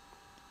tough.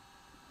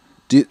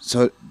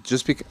 So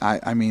just because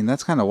I mean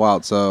that's kind of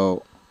wild.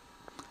 So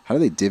how do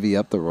they divvy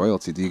up the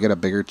royalty? Do you get a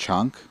bigger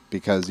chunk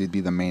because you'd be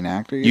the main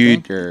actor?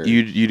 You'd think, or?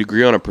 you'd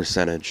agree on a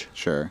percentage,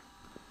 Sure.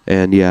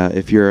 and yeah,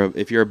 if you're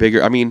a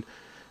bigger, I mean,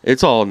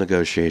 it's all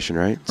negotiation,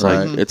 right? It's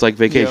Right. like it's like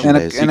vacation And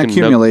days. an You can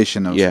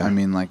accumulation of. yeah. I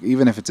mean, like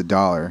even if it's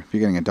 $1, if you're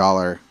getting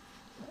 $1,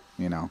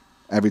 you know,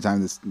 every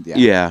time this. Yeah.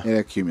 Yeah. It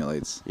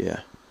accumulates.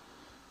 Yeah.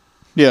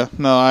 Yeah,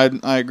 no,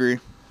 I agree.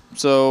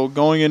 So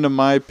going into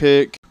my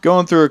pick,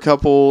 going through a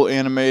couple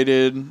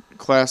animated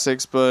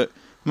classics, but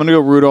I'm gonna go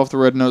Rudolph the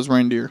Red-Nosed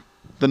Reindeer,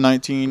 the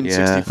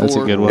 1964. That's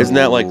a good one. Isn't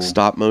that like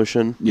stop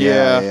motion?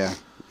 Yeah. Yeah.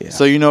 Yeah.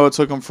 So you know it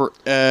took them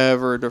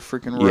forever to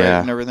freaking write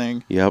Yeah. and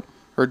everything, Yep.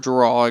 or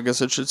draw, I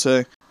guess I should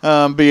say.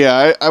 But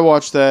yeah, I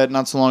watched that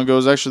not so long ago. It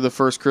was actually the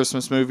first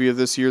Christmas movie of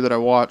this year that I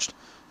watched,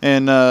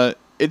 and it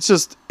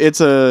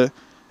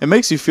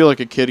makes you feel like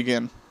a kid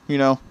again. You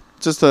know,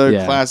 just a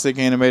Yeah. classic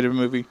animated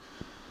movie.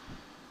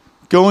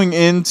 Going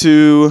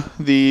into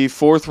the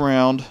fourth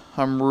round,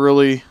 I'm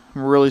really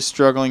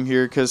struggling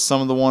here because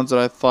some of the ones that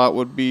I thought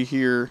would be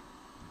here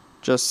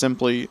just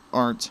simply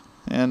aren't.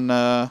 And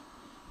man,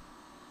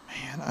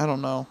 I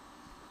don't know.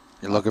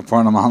 You're looking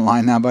for them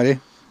online now, buddy.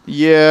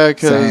 Yeah,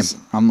 because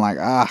Same. I'm like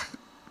a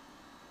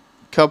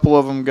couple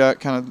of them got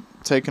kind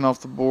of taken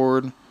off the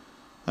board.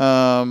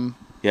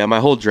 Yeah, my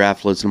whole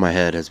draft list in my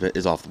head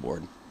is off the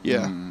board.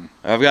 Yeah.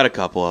 I've got a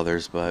couple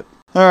others, but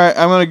All right,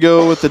 I'm gonna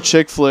go with the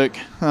chick flick,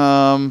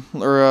 or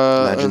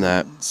Imagine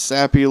that.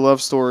 sappy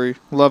love story,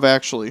 Love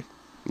Actually.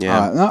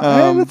 yeah.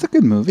 That's a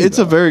good movie. It's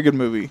a though. very good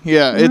movie.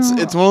 Yeah, it's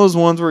one of those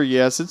ones where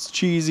yes, it's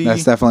cheesy.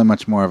 That's definitely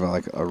much more of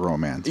a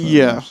romance. Movie,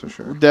 Yeah, that's for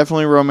sure.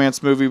 definitely a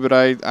romance movie, but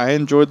I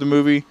enjoyed the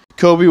movie.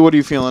 Kobe, what are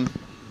you feeling?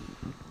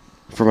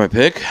 For my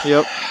pick?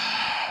 Yep.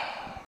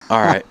 All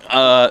right.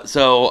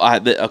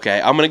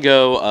 Okay, I'm going to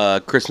go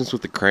Christmas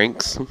with the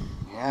Cranks.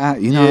 Yeah,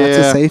 that's a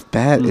Yeah. safe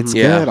bet. It's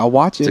Yeah. good. I'll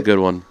watch it. It's a good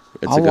one.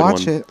 I'll a good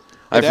watch one. it.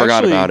 I It forgot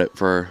actually- about it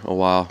for a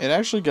while. It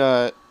actually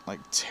got like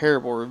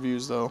terrible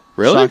reviews though.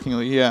 Really?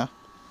 Shockingly, yeah.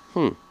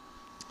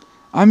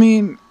 I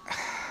mean,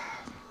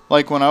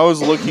 Like when I was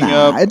looking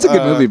up, it's a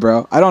good movie,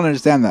 bro. I don't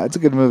understand that. It's a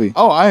good movie.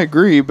 Oh, I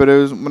agree, but it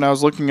was when I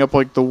was looking up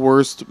like the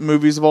worst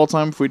movies of all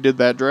time. If we did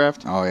that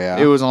draft, Oh yeah,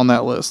 it was on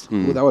that list.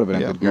 Ooh, that would have been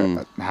Yeah. a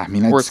good. I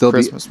mean, I'd Worst still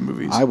Christmas be.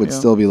 movies. I would yeah.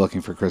 still be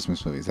looking for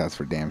Christmas movies. That's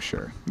for damn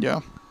sure.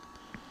 Yeah.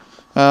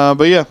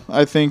 But yeah,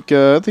 I think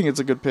it's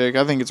a good pick.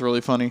 I think it's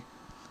really funny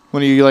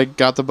when you like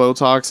got the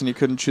Botox and you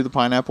couldn't chew the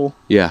pineapple.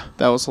 Yeah.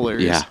 That was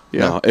hilarious. Yeah.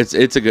 Yeah. No, it's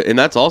a good, and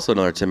that's also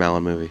another Tim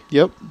Allen movie.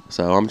 Yep.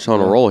 So I'm just on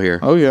a roll here.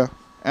 Oh yeah.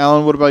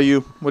 Alan, what about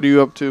you? What are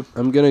you up to?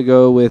 I'm gonna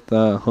go with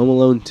Home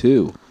Alone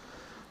 2.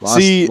 Lost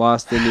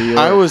in New York.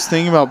 I was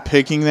thinking about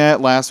picking that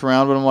last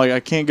round, but I'm like,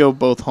 I can't go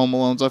both Home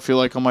Alones. I feel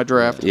like on my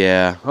draft.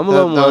 Yeah. Home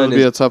Alone that would 1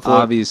 be a is tough one.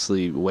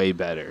 obviously way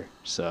better.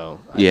 So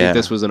I Yeah. think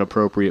this was an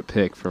appropriate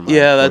pick for my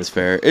Yeah, that's fourth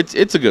fair.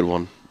 It's a good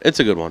one. It's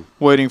a good one.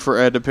 Waiting for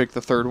Ed to pick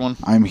the third one.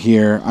 I'm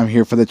here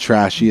for the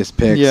trashiest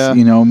picks. Yeah.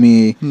 You know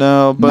me.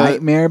 No, but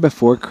Nightmare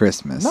Before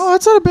Christmas. no,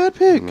 that's not a bad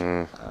pick.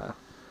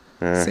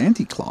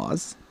 Santa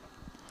Claus.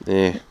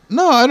 Eh,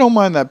 No, I don't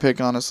mind that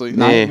pick honestly.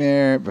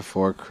 Nightmare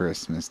Before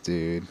Christmas,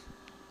 dude.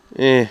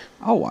 eh,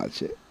 I'll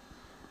watch it.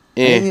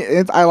 eh.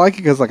 And I like it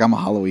because like I'm a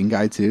Halloween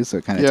guy too, so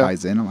it kind of Yeah.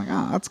 ties in. I'm like,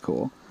 that's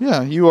cool,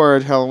 Yeah, you are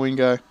a Halloween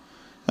guy.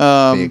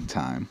 big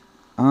time.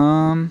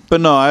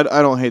 But no, I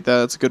don't hate that.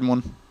 That's a good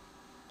one.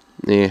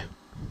 Yeah.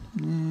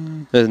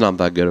 It's not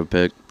that good of a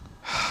pick.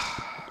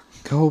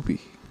 Kobe,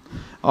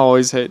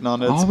 Always hating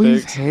on Ed's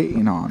always picks.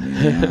 hating on me,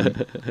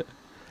 man.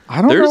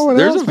 I don't know what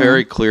There's else, a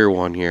very man. clear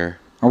one here.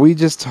 Are we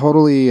just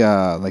totally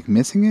like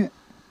missing it?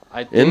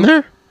 I think In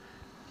there?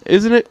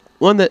 Isn't it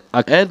one that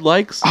Ed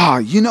likes? Ah,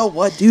 you know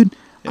what, dude?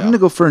 Yeah. I'm gonna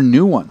go for a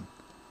new one.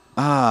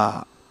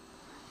 I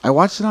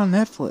watched it on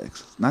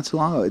Netflix not too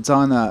long ago. It's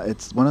on.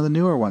 It's one of the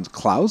newer ones.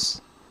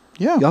 Klaus.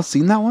 Yeah, Y'all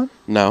seen that one?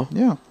 No.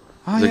 yeah.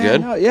 Oh, Is it yeah,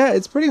 good? no, yeah,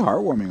 it's pretty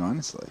heartwarming,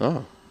 honestly.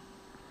 Oh.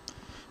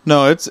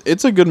 No, it's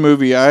a good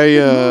movie.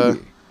 Good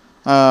movie.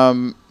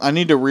 I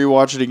need to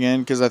rewatch it again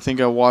because I think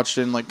I watched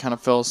it and like kind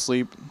of fell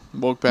asleep,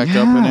 woke back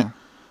up in it.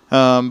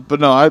 But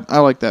no, I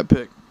like that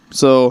pick.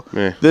 So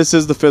Yeah. this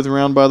is the fifth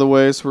round, by the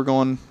way. So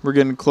we're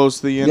getting close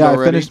to the end Yeah, I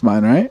already. finished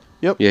mine, right?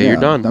 Yep. Yeah, you're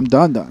done. I'm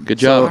done. Good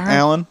So job.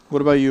 Alan,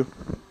 what about you?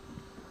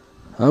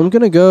 I'm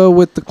gonna go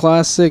with the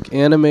classic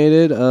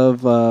animated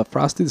of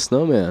Frosty the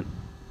Snowman.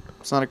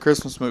 It's not a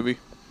Christmas movie.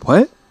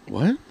 What?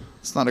 What?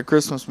 It's not a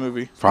Christmas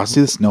movie.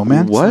 Frosty the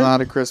Snowman? What? It's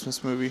not a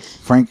Christmas movie.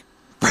 Frank.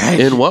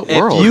 In what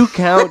world? If you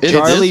count In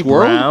Charlie this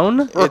world? Brown,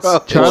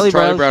 It's Charlie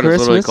Brown's Brown is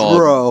literally Christmas? called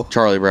Bro.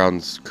 Charlie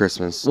Brown's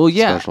Christmas Well,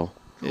 yeah. special.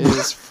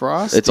 is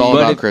Frosty. It's all But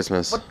about if-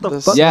 Christmas.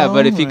 Yeah,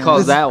 but if he Snowman.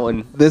 calls that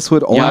one, This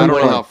would only Yeah, I don't know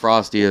work. how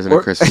Frosty is in a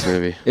Or- Christmas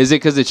movie. is it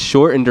because it's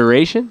short in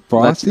duration?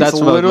 Frosty? That's It's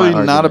what my literally not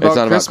argument about It's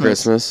not Christmas. about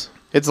Christmas.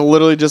 It's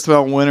literally just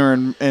about winter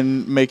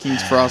and making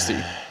Frosty.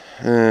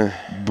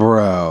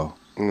 Bro.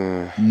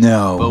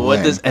 No. But what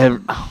way. does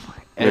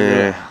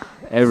everyone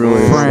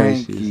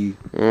Frankie?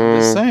 I'm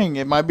just saying,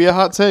 it might be a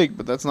hot take,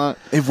 but that's not.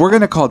 If we're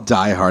gonna call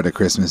Die Hard a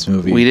Christmas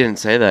movie, We didn't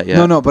say that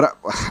yet. No, but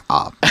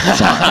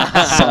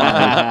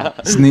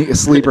sorry.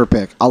 Sleeper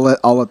pick. I'll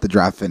let the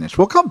draft finish.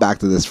 We'll come back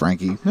to this,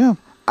 Frankie. Yeah.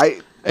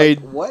 A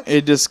what?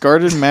 a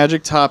discarded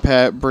magic top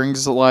hat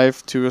brings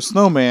life to a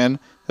snowman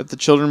that the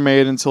children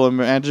made until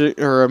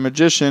a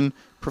magician,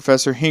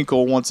 Professor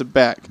Hinkle, wants it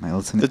back. Am I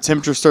listening? The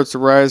temperature starts to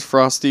rise.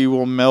 Frosty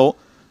will melt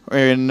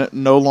and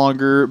no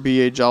longer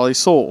be a jolly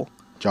soul.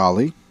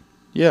 Jolly.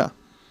 Yeah.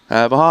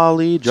 Have a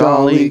holly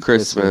Jolly jolly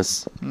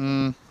Christmas.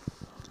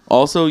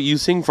 Also, you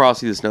sing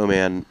Frosty the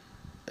Snowman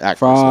at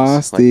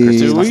Christmas. Frosty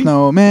Christmas Do we? time.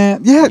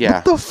 Snowman. Yeah, Yeah.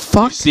 What the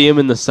fuck? See him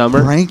in the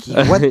summer. Frankie,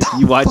 what the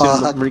you watch him in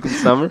fuck? the freaking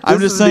summer. I'm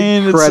This just is an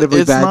saying incredibly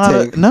it's bad not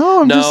take.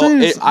 No, I'm just No,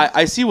 saying.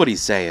 I see what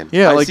he's saying.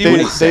 Yeah, I like see what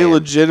they he's saying.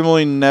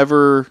 legitimately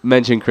never.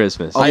 Mention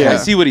Christmas. Oh, I yeah.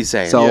 see what he's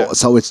saying. So Yeah.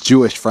 so it's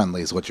Jewish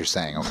friendly is what you're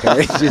saying,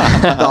 okay?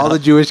 All the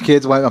Jewish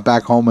kids went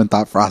back home and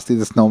thought Frosty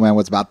the Snowman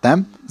was about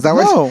them? Is that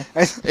No,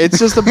 what it's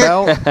just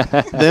about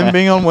them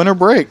being on winter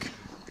break.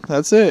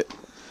 That's it.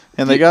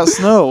 And they got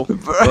snow.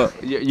 Well,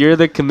 you're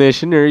the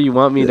commissioner. You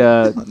want me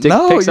to pick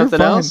you're something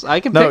fine. else?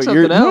 I can no, pick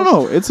something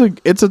else. No,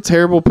 it's a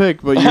terrible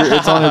pick, but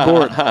it's on your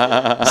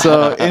board.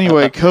 So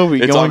anyway, Kobe,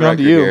 It's going on to record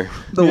you. here.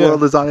 The Yeah.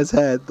 world is on its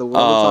head. The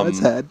world is on its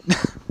head.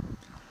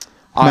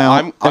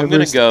 I'm gonna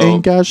Everest go.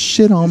 Ain't got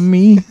shit on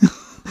me,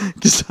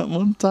 'cause I'm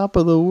on top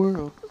of the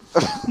world.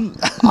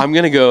 I'm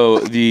gonna go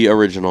the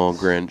original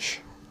Grinch.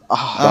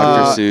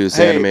 Dr. Seuss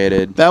hey,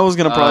 animated. That was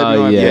gonna probably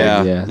be my yeah,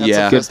 pick. yeah. That's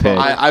Yeah. a Good fist pick.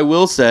 bump. I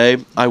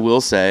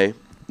will say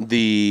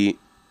the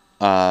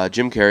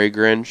Jim Carrey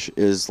Grinch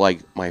is like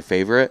my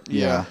favorite.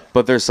 Yeah.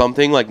 But there's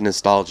something like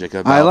nostalgic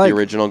about I like- the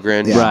original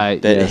Grinch. Yeah.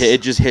 Right, That yes.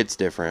 it just hits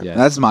different. Yeah.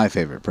 That's my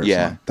favorite personally.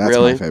 Yeah. That's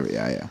Really? my favorite.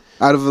 Yeah.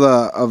 Out of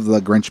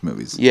the Grinch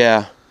movies.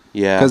 Yeah.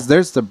 Yeah. Because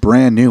there's the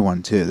brand new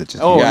one too that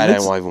just Oh, yeah, I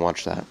it's- didn't even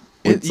watch that.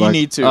 it's you like-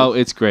 need to. Oh,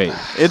 it's great.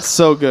 It's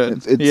so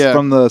good. It's yeah.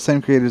 from the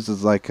same creators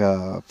as like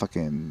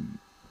fucking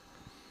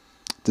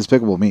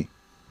Despicable Me.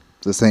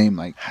 The same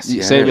like See,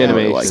 I Same didn't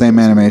animation. like same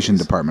those animation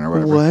movies. department or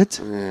whatever. What?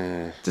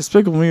 Eh,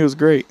 Despicable Me was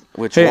great.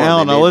 which Hey, one?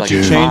 Alan, They I'll made, let like,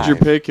 you change your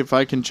 5. pick if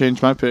I can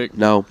change my pick.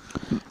 No.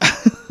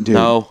 Dude,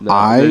 No. No,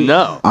 I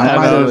no. I, I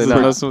might know, have- it's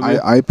not messing with you.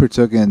 I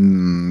partook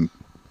in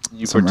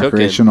You some partook in.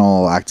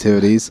 recreational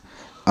activities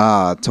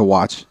to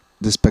watch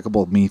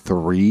Despicable Me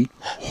 3.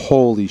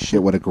 Holy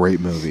shit, what a great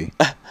movie.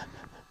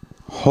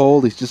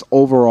 Holy, just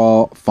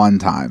overall fun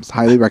times.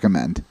 Highly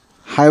recommend.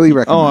 Highly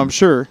recommend. Oh, I'm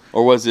sure.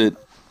 Or was it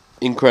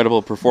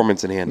incredible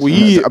performance enhancement?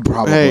 We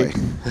Probably. Hey,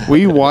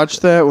 we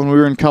watched that when we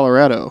were in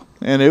Colorado,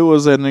 and it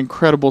was an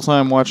incredible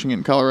time watching it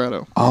in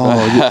Colorado. Oh,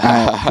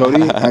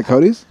 at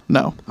Cody's?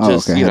 No, Oh,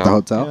 Just, okay. you At the know,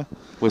 hotel? yeah.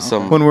 with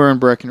some when we were in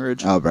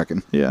Breckenridge. Oh,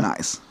 Brecken. Yeah.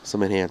 Nice.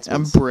 some I'm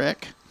enhancements.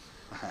 Breck.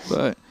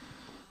 But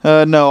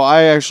no,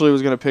 I actually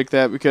was gonna pick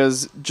that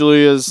because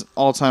Julia's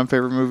all-time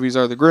favorite movies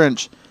are The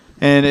Grinch,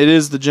 and it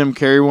is the Jim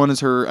Carrey one is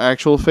her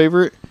actual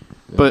favorite.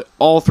 but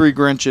all three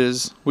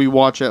Grinches we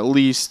watch at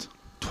least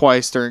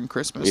twice during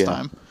Christmas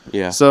time.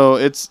 Yeah. So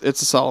it's a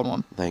solid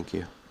one. Thank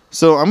you.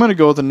 So I'm gonna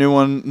go with a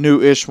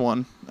new-ish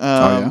one.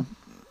 Yeah?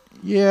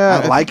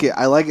 Yeah, I like it.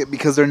 I like it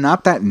because they're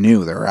not that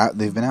new. They're out.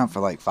 They've been out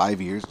for like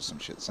 5 years or some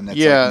shit. So it's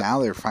Yeah. like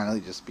now they're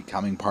finally just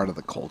becoming part of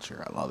the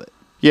culture. I love it.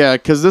 Yeah,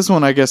 because this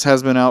one I guess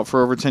has been out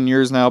for over 10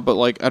 years now, but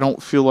like I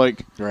don't feel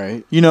like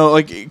Right.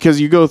 like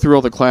because you go through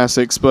all the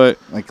classics, but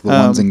Like the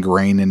ones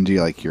ingrained into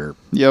like your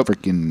yep.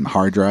 freaking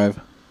hard drive.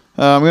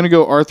 I'm gonna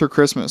go Arthur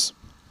Christmas.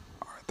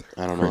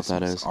 I don't know what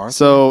that is. Arthur?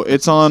 So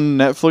it's on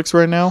Netflix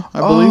right now, I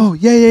believe. Oh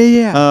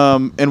yeah.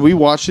 And we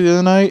watched it the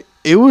other night.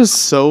 It was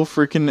so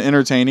freaking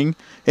entertaining,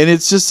 and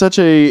it's just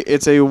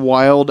it's a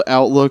wild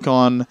outlook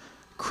on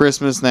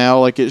Christmas now.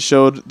 Like it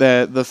showed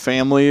that the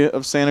family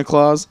of Santa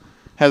Claus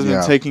has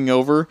been taking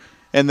over,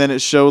 and then it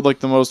showed like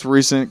the most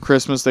recent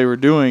Christmas they were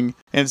doing,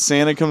 and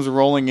Santa comes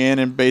rolling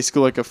in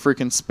basically like a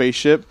freaking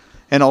spaceship,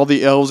 and all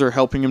the elves are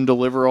helping him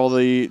deliver all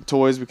the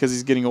toys because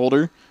he's getting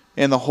older,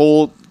 and the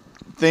whole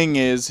thing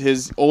is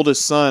his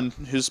oldest son,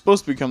 who's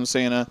supposed to become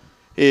Santa,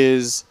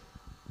 is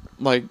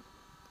like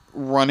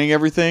running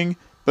everything,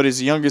 but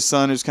his youngest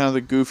son, who's kind of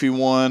the goofy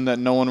one that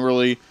no one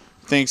really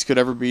thinks could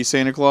ever be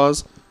Santa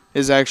Claus,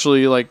 is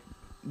actually like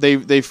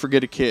they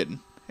forget a kid,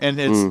 and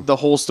it's the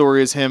whole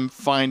story is him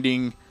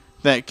finding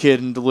that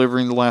kid and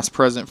delivering the last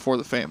present for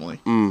the family.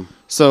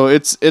 So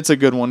it's a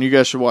good one. You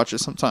guys should watch it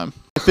sometime.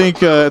 I think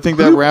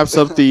that wraps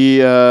up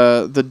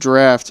the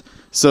draft.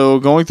 So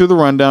going through the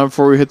rundown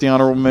before we hit the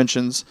honorable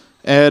mentions: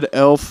 Ed,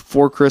 Elf,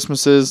 Four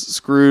Christmases,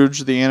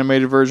 Scrooge, the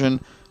animated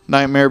version,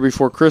 Nightmare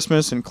Before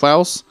Christmas, and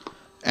Klaus.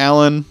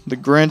 Alan, The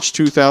Grinch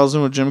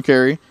 2000 with Jim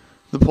Carrey,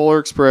 The Polar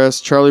Express,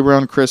 Charlie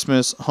Brown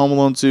Christmas, Home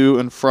Alone 2,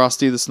 and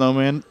Frosty the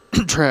Snowman.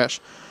 Trash.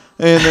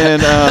 And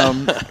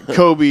then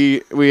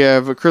Kobe, we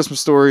have A Christmas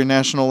Story,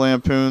 National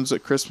Lampoon's A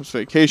Christmas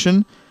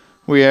Vacation.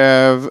 We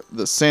have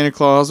The Santa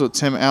Claus with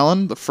Tim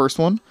Allen, the first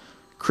one,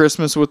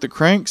 Christmas with the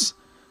Cranks,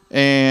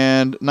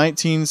 and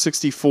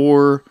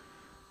 1964,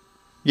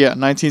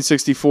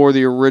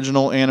 the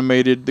original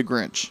animated The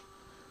Grinch.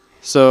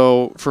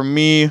 So for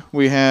me,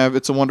 we have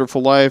It's a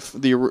Wonderful Life,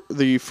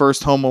 the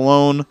first Home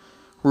Alone,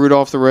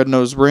 Rudolph the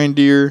Red-Nosed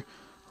Reindeer,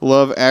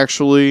 Love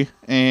Actually,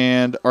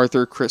 and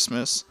Arthur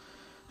Christmas.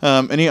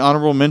 Any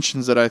honorable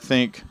mentions that I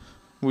think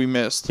we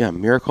missed? Yeah,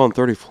 Miracle on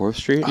 34th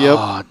Street. Yep.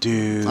 Oh,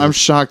 dude. I'm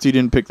shocked you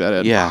didn't pick that,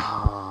 Ed. Yeah.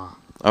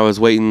 I was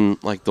waiting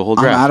like the whole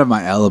I'm draft. out of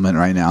my element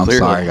right now. I'm Clearly.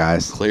 sorry,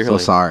 guys. Clearly. So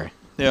sorry.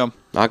 Yeah.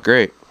 Not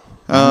great.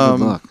 Not a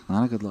good look.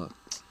 Not a good look.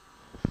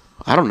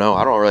 I don't know.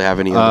 I don't really have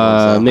any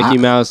other ones. Mickey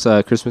Mouse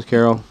Christmas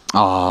Carol.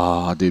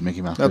 Oh, dude,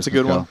 Mickey Mouse. That's a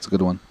Christmas good Carol. one. It's a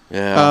good one.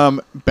 Yeah.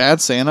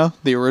 Bad Santa,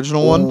 the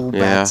original one. Oh, Yeah.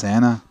 Bad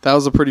Santa. That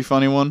was a pretty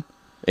funny one.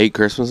 8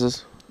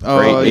 Christmases. Oh,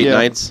 Or eight yeah.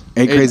 nights.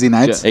 Eight Crazy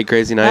Nights. 8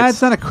 Crazy That's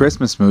nights. not a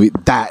Christmas movie.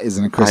 That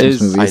isn't a Christmas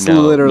Is- movie. I It's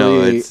know. literally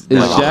No, it's Is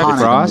like Jack Hanukkah.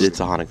 Frost? It's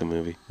a Hanukkah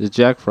movie. Is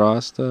Jack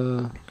Frost?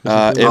 Christmas If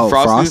Carol? Frosty the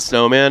Frost?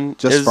 Snowman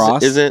Just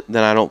Frost? isn't,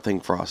 then I don't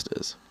think Frost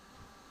is.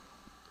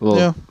 Well,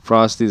 Yeah.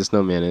 Frosty the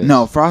Snowman is.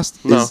 No,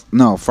 Frost is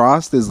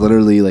Frost is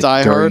literally like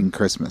Die during Hard?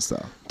 Christmas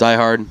though. Die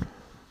Hard.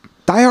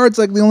 Die Hard's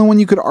like the only one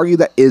you could argue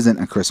that isn't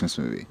a Christmas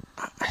movie.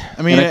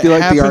 I mean, And I it feel like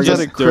the happens at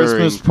a argument-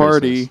 Christmas During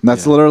party. Christmas.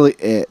 That's Yeah. literally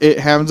it. It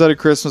happens at a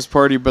Christmas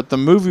party, but the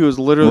movie was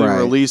literally Right.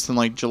 released in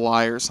like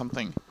July or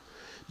something.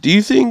 Do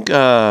you think?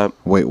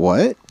 Wait,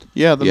 what?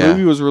 Yeah, the Yeah.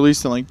 movie was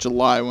released in like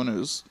July when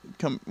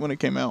it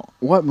came out.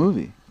 What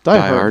movie? Die,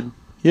 Die Hard. Hard?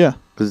 Yeah.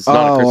 Because it's not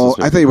a Christmas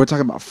movie. I thought you were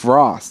talking about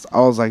Frost.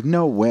 I was like,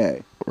 no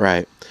way.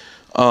 Right.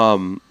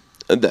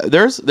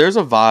 There's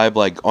a vibe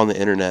like on the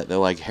internet that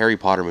like Harry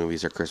Potter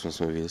movies are Christmas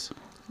movies.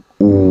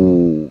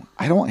 Ooh,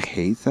 I don't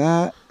hate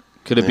that.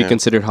 Could it be Yeah.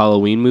 considered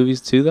Halloween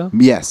movies too, though?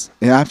 Yes,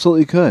 it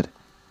absolutely could.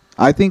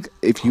 I think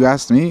if you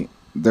asked me,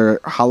 they're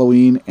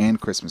Halloween and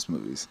Christmas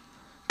movies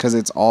because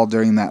it's all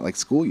during that like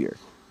school year.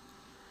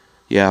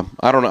 Yeah,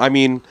 I don't know. I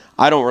mean,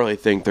 I don't really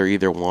think they're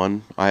either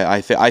one. I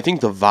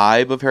think the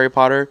vibe of Harry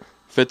Potter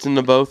fits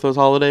into both those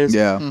holidays.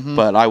 Yeah.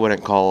 But I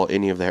wouldn't call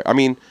any of their. I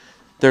mean,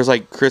 there's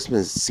like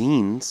Christmas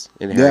scenes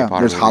in Harry Yeah,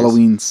 Potter. there's movies.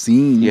 Halloween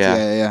scenes. Yeah.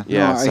 Yeah.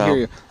 Yeah, No, I so- hear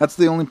you. That's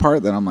the only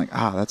part that I'm like,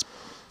 that's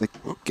the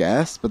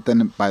guess. But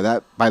then by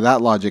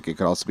that logic, it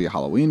could also be a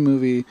Halloween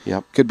movie.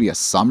 Yep. Could be a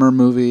summer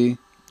movie.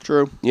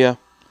 True. Yeah.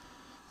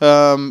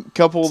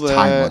 Couple It's that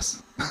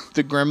timeless.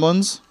 the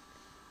Gremlins.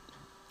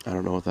 I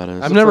don't know what that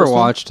is. I've the never first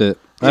one? watched it.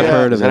 I've Yeah.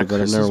 heard Is of that it, a but I've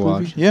Christmas never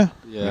movie? watched. Yeah.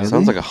 Yeah.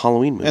 Sounds like a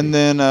Halloween movie. And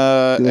then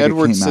like it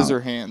Edward came out.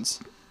 Scissorhands.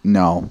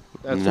 No.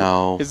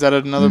 No. Is that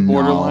another No.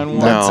 borderline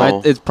one?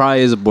 No. It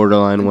probably is a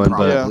borderline one,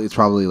 Probably, but It's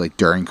probably like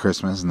during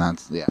Christmas, and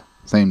that's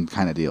same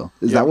kind of deal.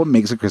 Is Yeah. that what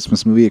makes a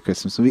Christmas movie a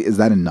Christmas movie? Is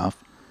that enough?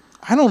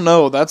 I don't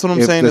know. That's what I'm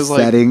if saying. the Is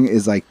like setting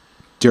is like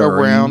during,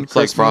 around It's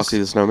like Christmas. Frosty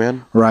the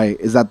Snowman. right?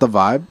 Is that the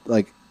vibe?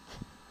 Like,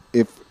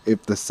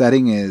 if the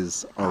setting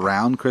is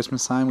around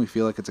Christmas time, we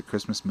feel like it's a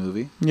Christmas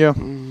movie. Yeah. I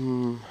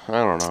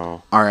don't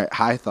know. All right,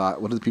 high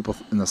thought. What do the people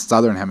in the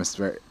southern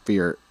hemisphere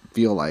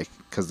feel like?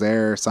 Because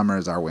their summer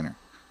is our winter.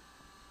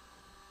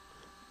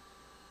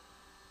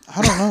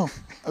 I don't know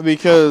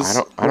because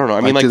I don't know. I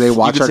Like, mean, like do they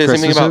watch you our could say the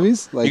same thing Christmas about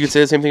movies? Like- you could say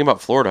the same thing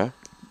about Florida.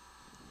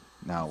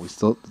 No, we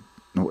still.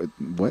 No,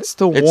 what? it's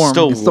still It's warm.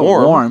 still It's still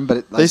warm. warm,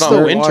 but they It's not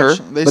still winter. watch,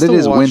 they but it still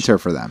is watch- winter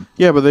for them.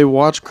 Yeah, but they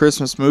watch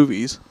Christmas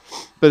movies,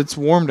 but it's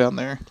warm down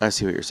there. I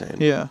see what you're saying.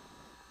 Yeah,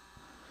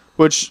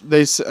 which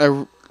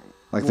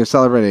Like they're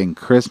celebrating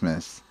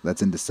Christmas.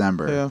 That's in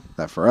December. Yeah.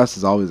 That for us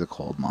is always a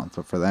cold month,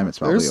 but for them it's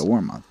probably There's- a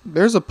warm month.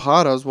 there's a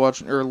pod I was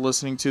watching or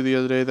listening to the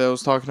other day that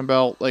was talking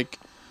about like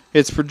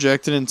it's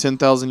projected in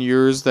 10,000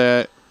 years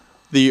that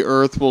the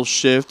Earth will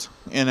shift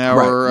and our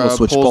Right, we'll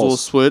switch poles will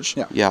poles. switch.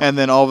 Yeah. Yeah. And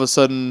then all of a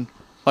sudden,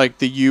 like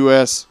the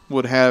U.S.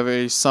 would have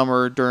a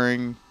summer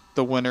during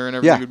the winter and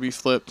everything Yeah. would be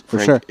flipped. For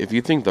Frank, sure. If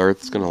you think the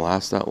Earth's gonna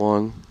last that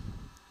long,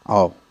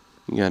 Oh,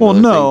 you got Well,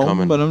 another thing no,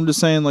 coming. but I'm just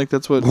saying like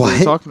that's what What?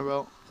 they're talking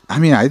about. I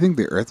mean, I think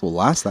the Earth will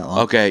last that long.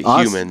 Okay,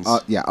 Us- humans.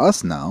 yeah,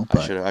 us no, I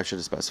but should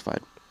have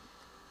specified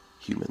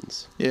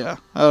humans, Yeah.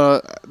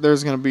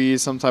 There's gonna be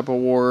some type of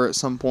war at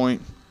some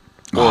point.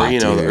 or Oh, you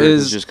know, the dude. Earth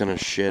is Is- just gonna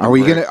shit. are and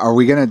we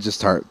break. gonna just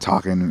start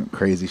talking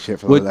crazy shit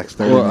for Would- the next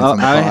 30 well, minutes on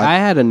the pod? I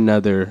had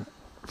another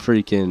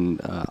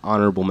freaking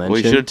honorable mention.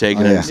 We should have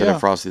taken Oh, it yeah. instead Yeah. of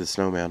Frosty the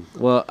Snowman.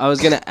 Well, I was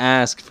gonna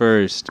ask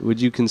first. Would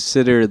you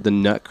consider the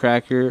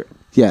Nutcracker?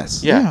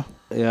 Yes. Yeah.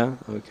 Yeah.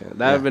 Okay.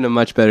 That would have been a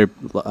much better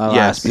last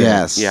Yes. pick.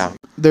 Yes. Yeah.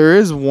 There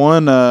is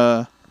one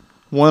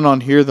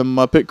on here, the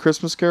Muppet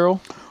Christmas Carol.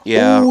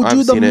 Yeah. Oh, I've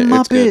dude, the seen it.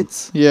 It's good.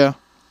 Muppets. Yeah.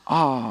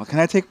 Oh, can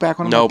I take back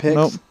one of Nope. my picks?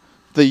 Nope.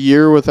 The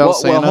Year Without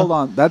Santa. Well, hold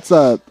on. That's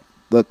the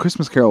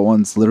Christmas Carol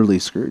one's literally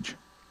Scrooge.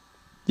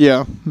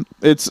 Yeah,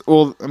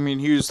 I mean,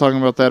 he was talking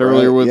about that Right,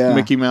 earlier with yeah.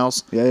 Mickey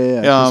Mouse.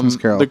 Yeah. Christmas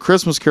Carol. The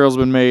Christmas Carol's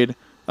been made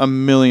a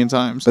million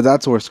times. But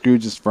that's where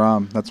Scrooge is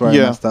from. That's where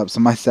Yeah. I messed up. So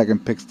my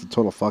second pick's the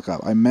total fuck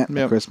up. I meant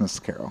the Yep. Christmas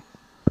Carol.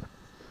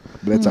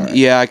 But it's alright.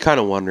 Yeah, I kind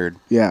of wondered.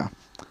 Yeah.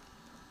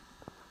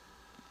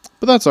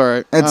 But that's all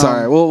right. It's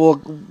alright.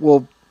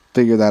 We'll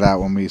figure that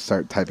out when we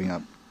start typing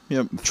up.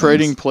 Yep. things.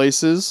 Trading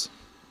Places.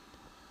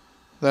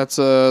 That's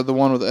the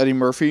one with Eddie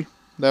Murphy.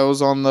 That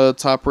was on the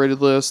top rated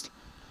list.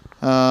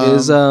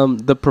 Is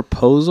the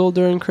Proposal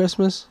during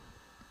Christmas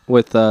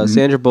with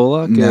Sandra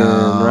Bullock No.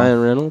 and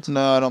Ryan Reynolds,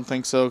 No, I don't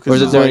think so. or is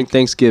Because it during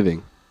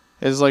Thanksgiving?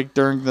 it's like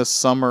during the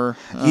summer.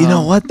 You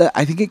know what?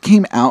 I think it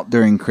came out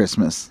during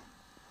Christmas.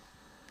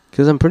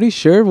 Because I'm pretty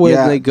sure when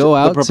Yeah, they go the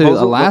out to Proposal-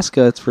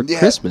 Alaska, it's for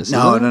Christmas.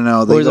 No, isn't it? no.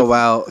 Or They is it go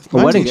out. a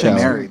wedding to shower?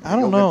 get married. I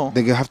don't know.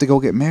 They have to go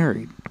get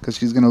married because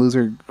she's gonna lose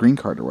her green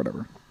card or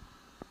whatever.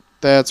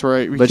 That's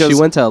right. But she because-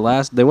 went to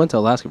Alaska. They went to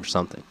Alaska for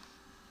something.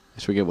 I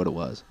just forget what it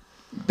was.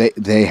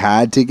 They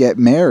had to get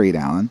married,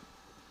 Alan.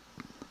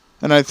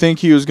 and I think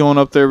he was going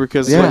up there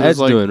because That's it what was Ed's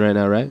like, doing right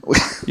now, right?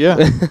 yeah,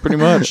 pretty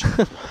much.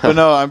 But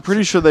no, I'm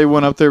pretty sure they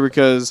went up there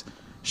because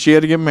she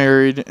had to get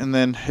married, and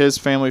then his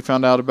family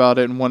found out about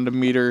it and wanted to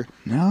meet her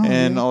No.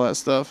 and yeah. all that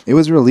stuff. It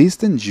was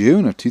released in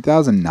June of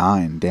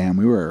 2009. Damn,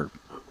 we were.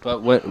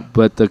 But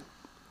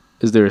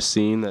is there a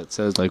scene that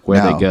says like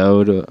where No. they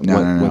go to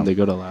No, no. when they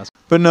go to Alaska?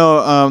 But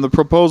no, the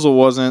Proposal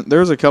wasn't.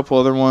 There's a couple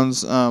other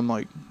ones.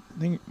 Like I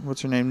think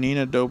what's her name,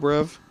 Nina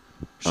Dobrev.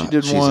 She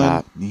did she's one.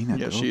 hot. Nina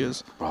Yeah, she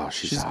is. Oh,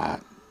 she's She's-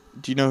 hot.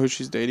 Do you know who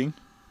she's dating?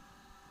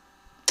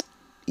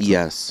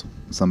 Yes.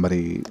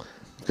 Somebody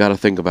Got to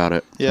think about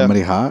it. Yeah,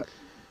 somebody hot.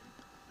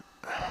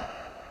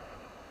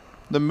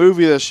 the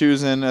movie that she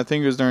was in, I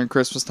think it was during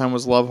Christmas time,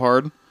 was Love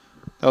Hard.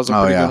 That was a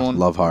Oh pretty yeah, good one.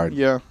 Love Hard.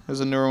 Yeah, there's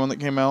a newer one that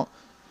came out.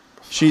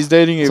 She's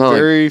dating a It's not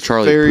very, like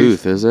Charlie very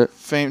Puth, is it?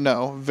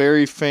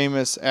 very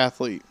famous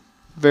athlete.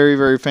 Very,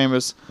 very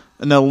famous.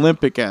 An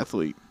Olympic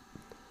athlete.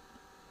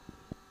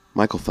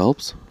 Michael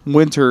Phelps?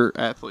 Winter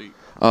athlete.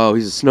 Oh,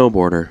 he's a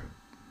snowboarder.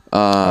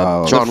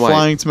 Oh. Sean The White.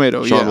 Flying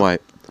Tomato, Sean yeah.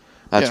 White.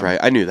 That's Yeah. right.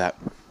 I knew that.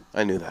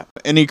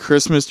 Any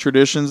Christmas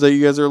traditions that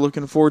you guys are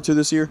looking forward to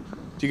this year?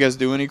 Do you guys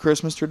do any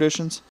Christmas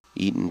traditions?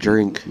 Eat and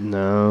drink.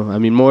 No, I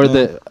mean more No.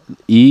 the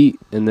eat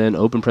and then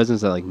open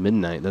presents at like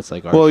midnight. That's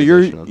like our. Well,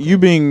 traditional you thing.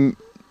 being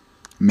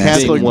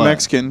Catholic Being what?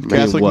 Mexican. Being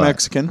Catholic what?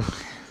 Mexican.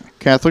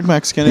 Catholic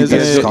Mexican. You Isn't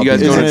guys- it, you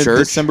guys isn't going to it church?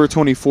 December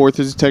 24th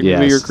is technically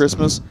Yes. your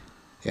Christmas?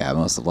 Yeah,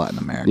 most of Latin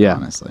America, Yeah.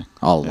 honestly.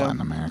 All of Yeah.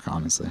 Latin America,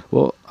 honestly.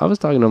 Well, I was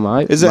talking to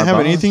my. Does it my have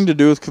boss. anything to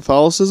do with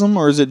Catholicism,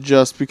 or is it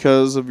just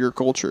because of your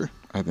culture?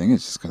 I think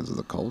it's just because of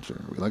the culture.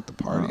 We like to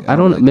party. I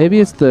don't. really Maybe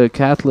know it's why. the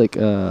Catholic,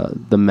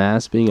 the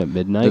mass being at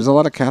midnight. There's a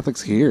lot of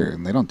Catholics here,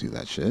 and they don't do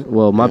that shit.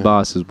 Well, my Yeah.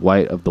 boss is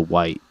white of the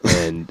white,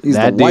 and He's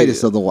that the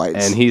whitest of the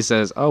whites. And he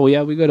says, "Oh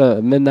yeah, we go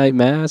to midnight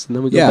mass, and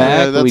then we go Yeah. back,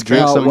 Yeah, and we that's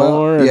drink good. some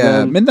more." And yeah,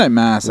 then midnight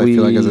mass. I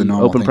feel like is a we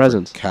normal open thing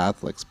presents. for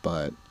Catholics,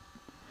 but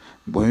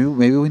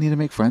maybe we need to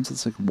make friends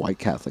with like white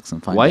Catholics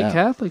and find white out.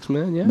 Catholics,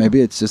 man. Yeah,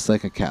 Maybe it's just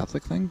like a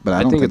Catholic thing, but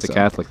I don't think it's so. a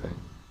Catholic thing.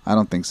 I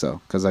don't think so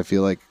because I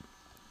feel like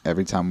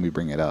every time we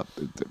bring it up,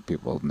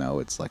 people know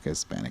it's like a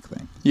Hispanic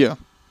thing. Yeah.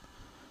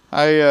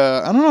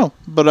 I don't know,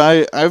 but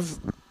I've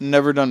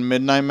never done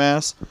midnight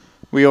mass.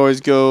 We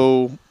always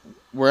go.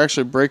 We're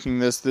actually breaking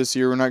this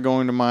year. We're not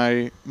going to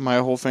my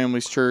whole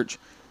family's church,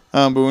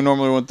 but we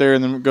normally went there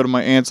and then we go to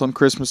my aunt's on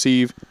Christmas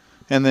Eve,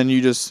 and then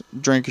you just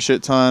drink a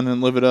shit ton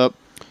and live it up,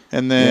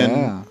 and then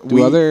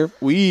Yeah.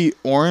 we eat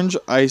orange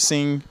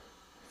icing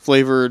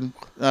flavored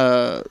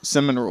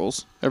cinnamon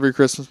rolls every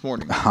Christmas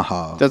morning.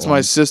 Oh, That's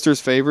my sister's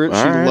favorite.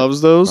 All She right.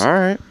 loves those. All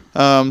right.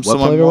 What So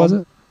my flavor was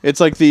mom- it? It's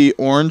like the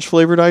orange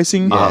flavored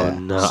icing. Yeah. Oh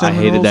no, I Cinnamon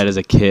hated rolls? that as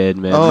a kid,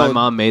 man. Oh. My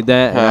mom made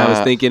that, and I was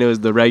thinking it was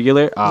the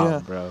regular. Oh, Yeah.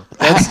 bro,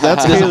 That's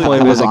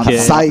disappointed Kaylee, as a on kid.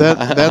 site.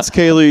 that's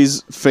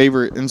Kaylee's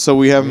favorite, and so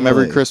we have them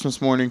every Really? Christmas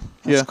morning.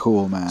 That's Yeah.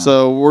 cool, man.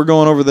 So we're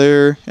going over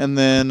there, and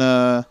then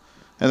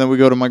we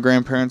go to my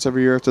grandparents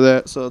every year after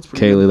that. So it's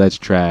pretty Kaylee, that's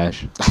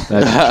trash. That's If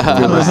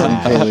you're trash. listening,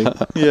 Kaylee.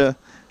 good. Yeah.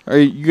 Are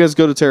you guys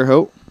go to Terre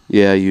Haute,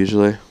 Yeah,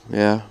 usually.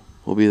 Yeah,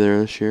 we'll be there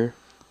this year.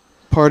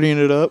 partying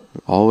it up?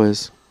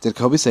 Always. Did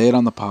Kobe say it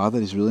on the pod that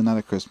he's really not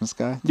a Christmas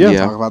guy? Did Yeah. we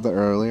Yeah. talk about that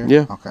earlier?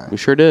 Yeah. Okay. We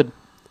sure did.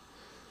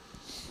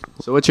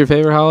 So, what's your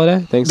favorite holiday?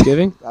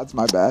 Thanksgiving. That's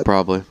my bad.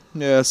 Probably.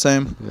 Yeah,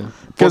 same. Yeah.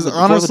 Because 4th of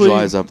honestly,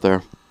 July is up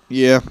there.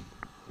 yeah.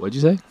 What'd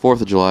you say?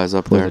 4th of July is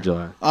up 4th there. of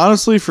July.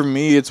 Honestly, for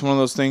me, it's one of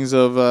those things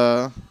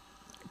of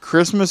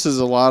Christmas is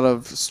a lot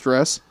of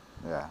stress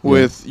Yeah.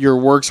 with your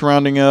works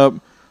rounding up.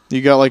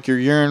 You got like your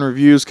year-end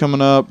reviews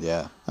coming up.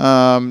 Yeah.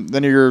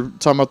 Then you're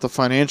talking about the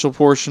financial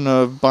portion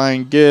of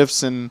buying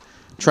gifts and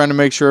trying to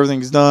make sure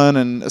everything's done.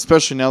 And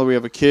especially now that we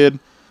have a kid,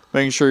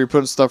 making sure you're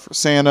putting stuff for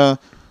Santa.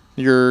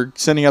 You're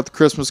sending out the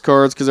Christmas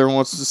cards because everyone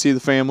wants to see the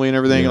family and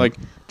everything. Yeah. Like,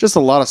 just a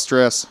lot of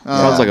stress.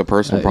 Sounds like a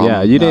personal problem.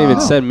 Yeah, you didn't even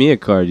No. send me a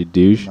card, you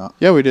douche. No.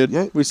 yeah, we did.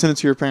 Yeah. We sent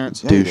it to your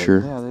parents. Yeah, they did.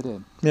 Doucher. Yeah, they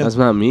did. Yeah. That's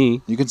not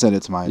me. You can send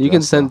it to my You can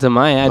address, send though. to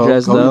my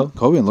address Kobe, though.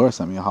 Kobe and Laura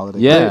sent me a holiday.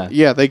 Yeah.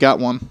 Yeah, they got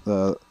one.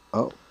 The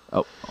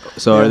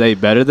So Yeah. are they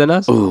better than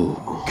us? Ooh.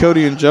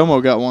 Cody and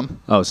Jomo got one.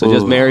 Oh, so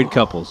just Ooh. married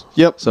couples.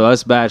 Yep. So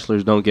us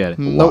bachelors don't get it.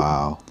 Nope.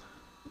 Wow.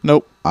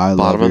 Nope. I Bottom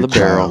love of your the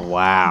barrel. child.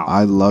 Wow.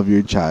 I love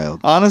your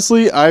child.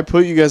 Honestly, I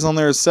put you guys on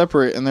there as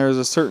separate, and there's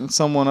a certain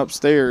someone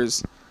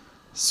upstairs,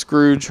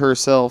 Scrooge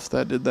herself,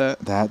 that did that.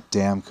 That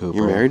damn Cooper.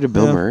 You're married to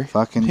Bill Yeah. Murray?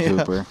 Fucking Yeah.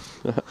 Cooper.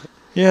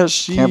 Yeah,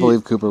 she. Can't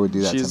believe Cooper would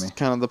do that she's to me.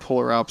 kind of the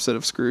polar opposite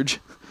of Scrooge.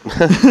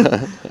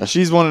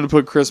 She's wanted to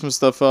put Christmas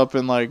stuff up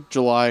in like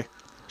July.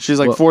 She's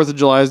like Well- 4th of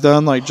July is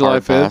done, like July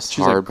Hard 5th. pass,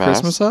 She's hard like pass.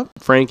 Christmas up.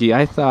 Frankie,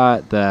 I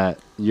thought that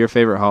your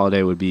favorite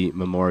holiday would be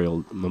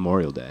Memorial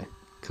Day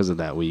because of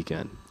that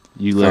weekend.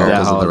 You live Oh, that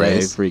 'cause of the holiday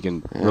race?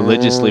 freaking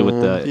religiously with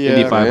the Yeah.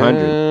 Indy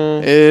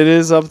 500. It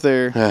is up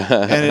there,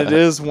 and it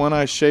is when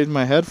I shaved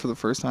my head for the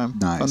first time.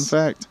 Nice. Fun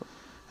fact.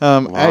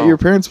 Wow. At your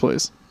parents'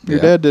 place. Your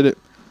Yeah. dad did it.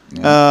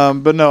 Yeah.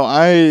 But no,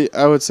 I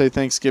would say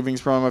Thanksgiving's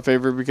probably my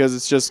favorite because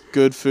it's just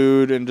good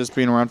food and just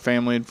being around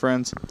family and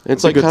friends.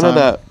 It's a like good kind of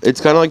time. that.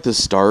 It's kind of like the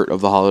start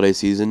of the holiday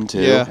season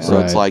too. Yeah. So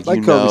it's Right. like, like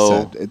you Kobe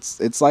know, said,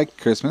 it's like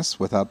Christmas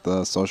without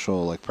the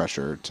social like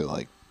pressure to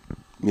like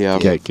yeah.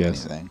 Okay. give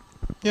Guess. anything.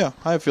 Yeah,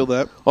 I feel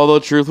that. Although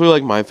truthfully,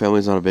 like my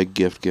family's not a big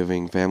gift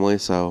giving family,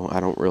 so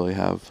I don't really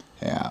have.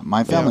 Yeah,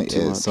 my family too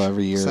is. much. So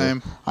every year,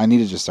 Same. I need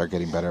to just start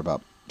getting better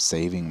about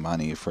saving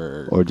money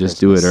for. Or just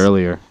do it Christmas.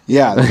 earlier.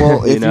 Yeah,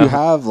 well, if know? you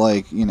have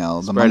like the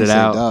Spread money it saved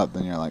out. up,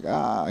 then you're like,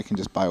 I can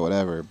just buy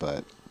whatever.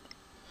 But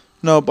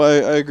No,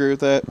 but I agree with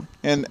that.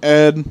 And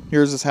Ed,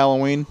 yours is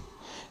Halloween.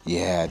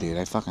 yeah, dude,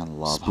 I fucking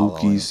love Spooky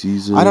Halloween.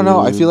 season. I don't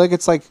know. I feel like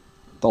it's like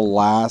the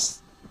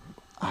last.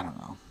 I don't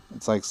know.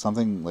 It's like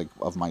something like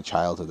of my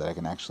childhood that I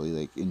can actually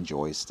like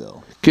enjoy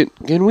still.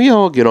 Can we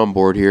all get on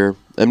board here?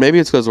 And maybe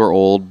it's because we're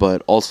old,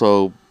 but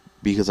also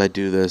because I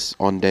do this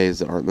on days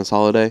that aren't this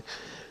holiday.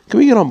 Can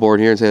we get on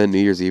board here and say that New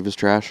Year's Eve is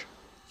trash?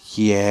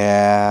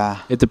 Yeah.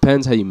 It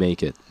depends how you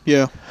make it.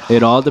 Yeah.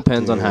 It all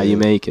depends on how you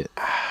make it.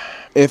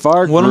 If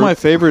our One of group- my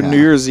favorite New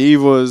Yeah. Year's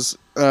Eve was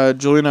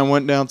Julie and I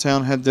went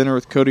downtown, had dinner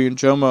with Cody and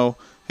Jomo,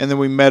 and then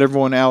we met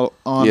everyone out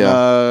on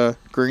Yeah.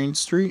 Green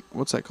Street.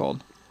 What's that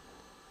called?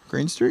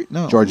 Green Street?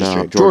 No. Georgia No,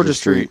 Street. Georgia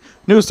Street.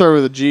 Knew it started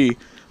with a G.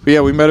 But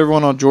yeah, we met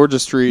everyone on Georgia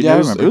Street. Yeah, I it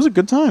was, remember. it was a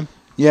good time.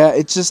 Yeah,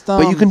 it's just.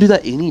 But you can do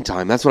that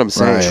anytime. That's what I'm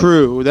saying. Right.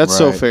 True. That's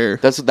so Right. fair.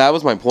 That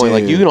was my point.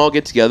 Like you Dude. can all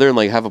get together and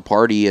like have a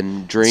party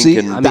and drink See,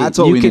 and I mean, that's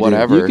what you we can, need to do.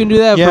 whatever. You can do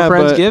that Yeah, for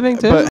but- Friendsgiving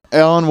too. But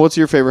Alan, what's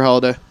your favorite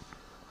holiday?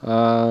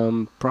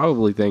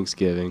 Probably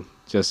Thanksgiving,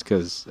 just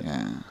because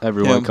Yeah.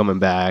 everyone Yeah. coming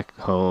back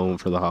home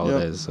for the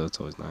holidays, so it's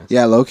always nice.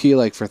 Yeah, low key,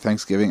 like for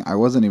Thanksgiving, I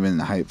wasn't even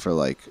hyped for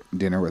like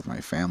dinner with my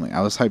family.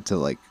 I was hyped to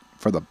like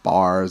for the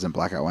bars and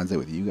Blackout Wednesday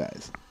with you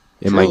guys.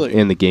 Really?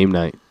 In the game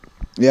night.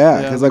 Yeah,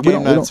 Yeah, because the like we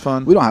game don't, night's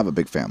fun. we don't have a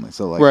big family,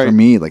 so like Right. for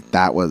me, like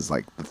that was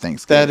like the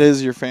Thanksgiving. That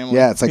is your family.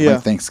 Yeah, it's like yeah. my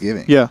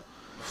Thanksgiving. Yeah,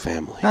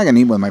 family. I'm not gonna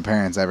eat with my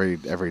parents every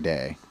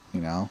day.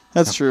 You know,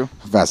 that's true.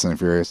 Fast and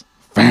Furious,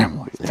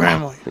 family,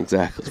 Family.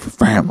 Exactly.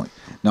 family.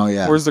 No,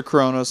 yeah, Where's the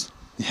Coronas?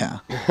 yeah.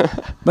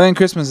 But then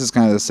Christmas is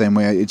kind of the same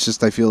way. It's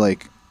just I feel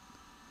like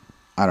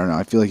I don't know.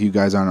 I feel like you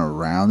guys aren't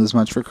around as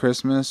much for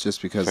Christmas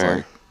just because Fair.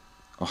 like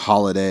a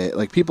holiday,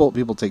 like people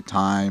take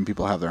time.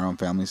 People have their own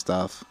family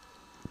stuff.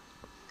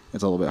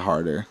 It's a little bit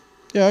harder.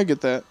 Yeah, I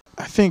get that.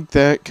 I think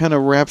that kind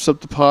of wraps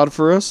up the pod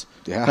for us.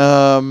 Yeah.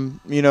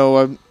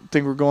 I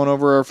think we're going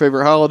over our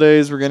favorite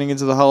holidays. We're getting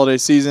into the holiday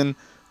season.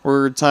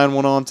 We're tying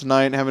one on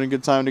tonight and having a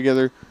good time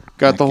together.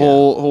 Got Heck the yeah.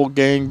 whole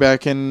gang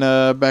back in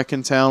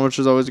town, which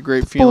is always a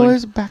great feeling.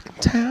 Boys back in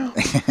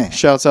town.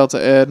 Shouts out to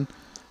Ed.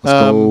 Let's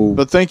go.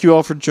 But thank you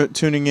all for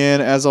tuning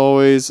in. As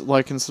always,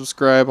 like and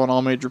subscribe on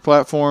all major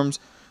platforms.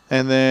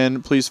 And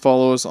then please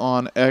follow us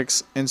on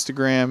X,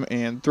 Instagram,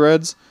 and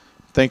Threads.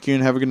 Thank you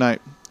and have a good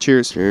night.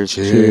 Cheers. Cheers.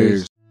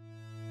 Cheers.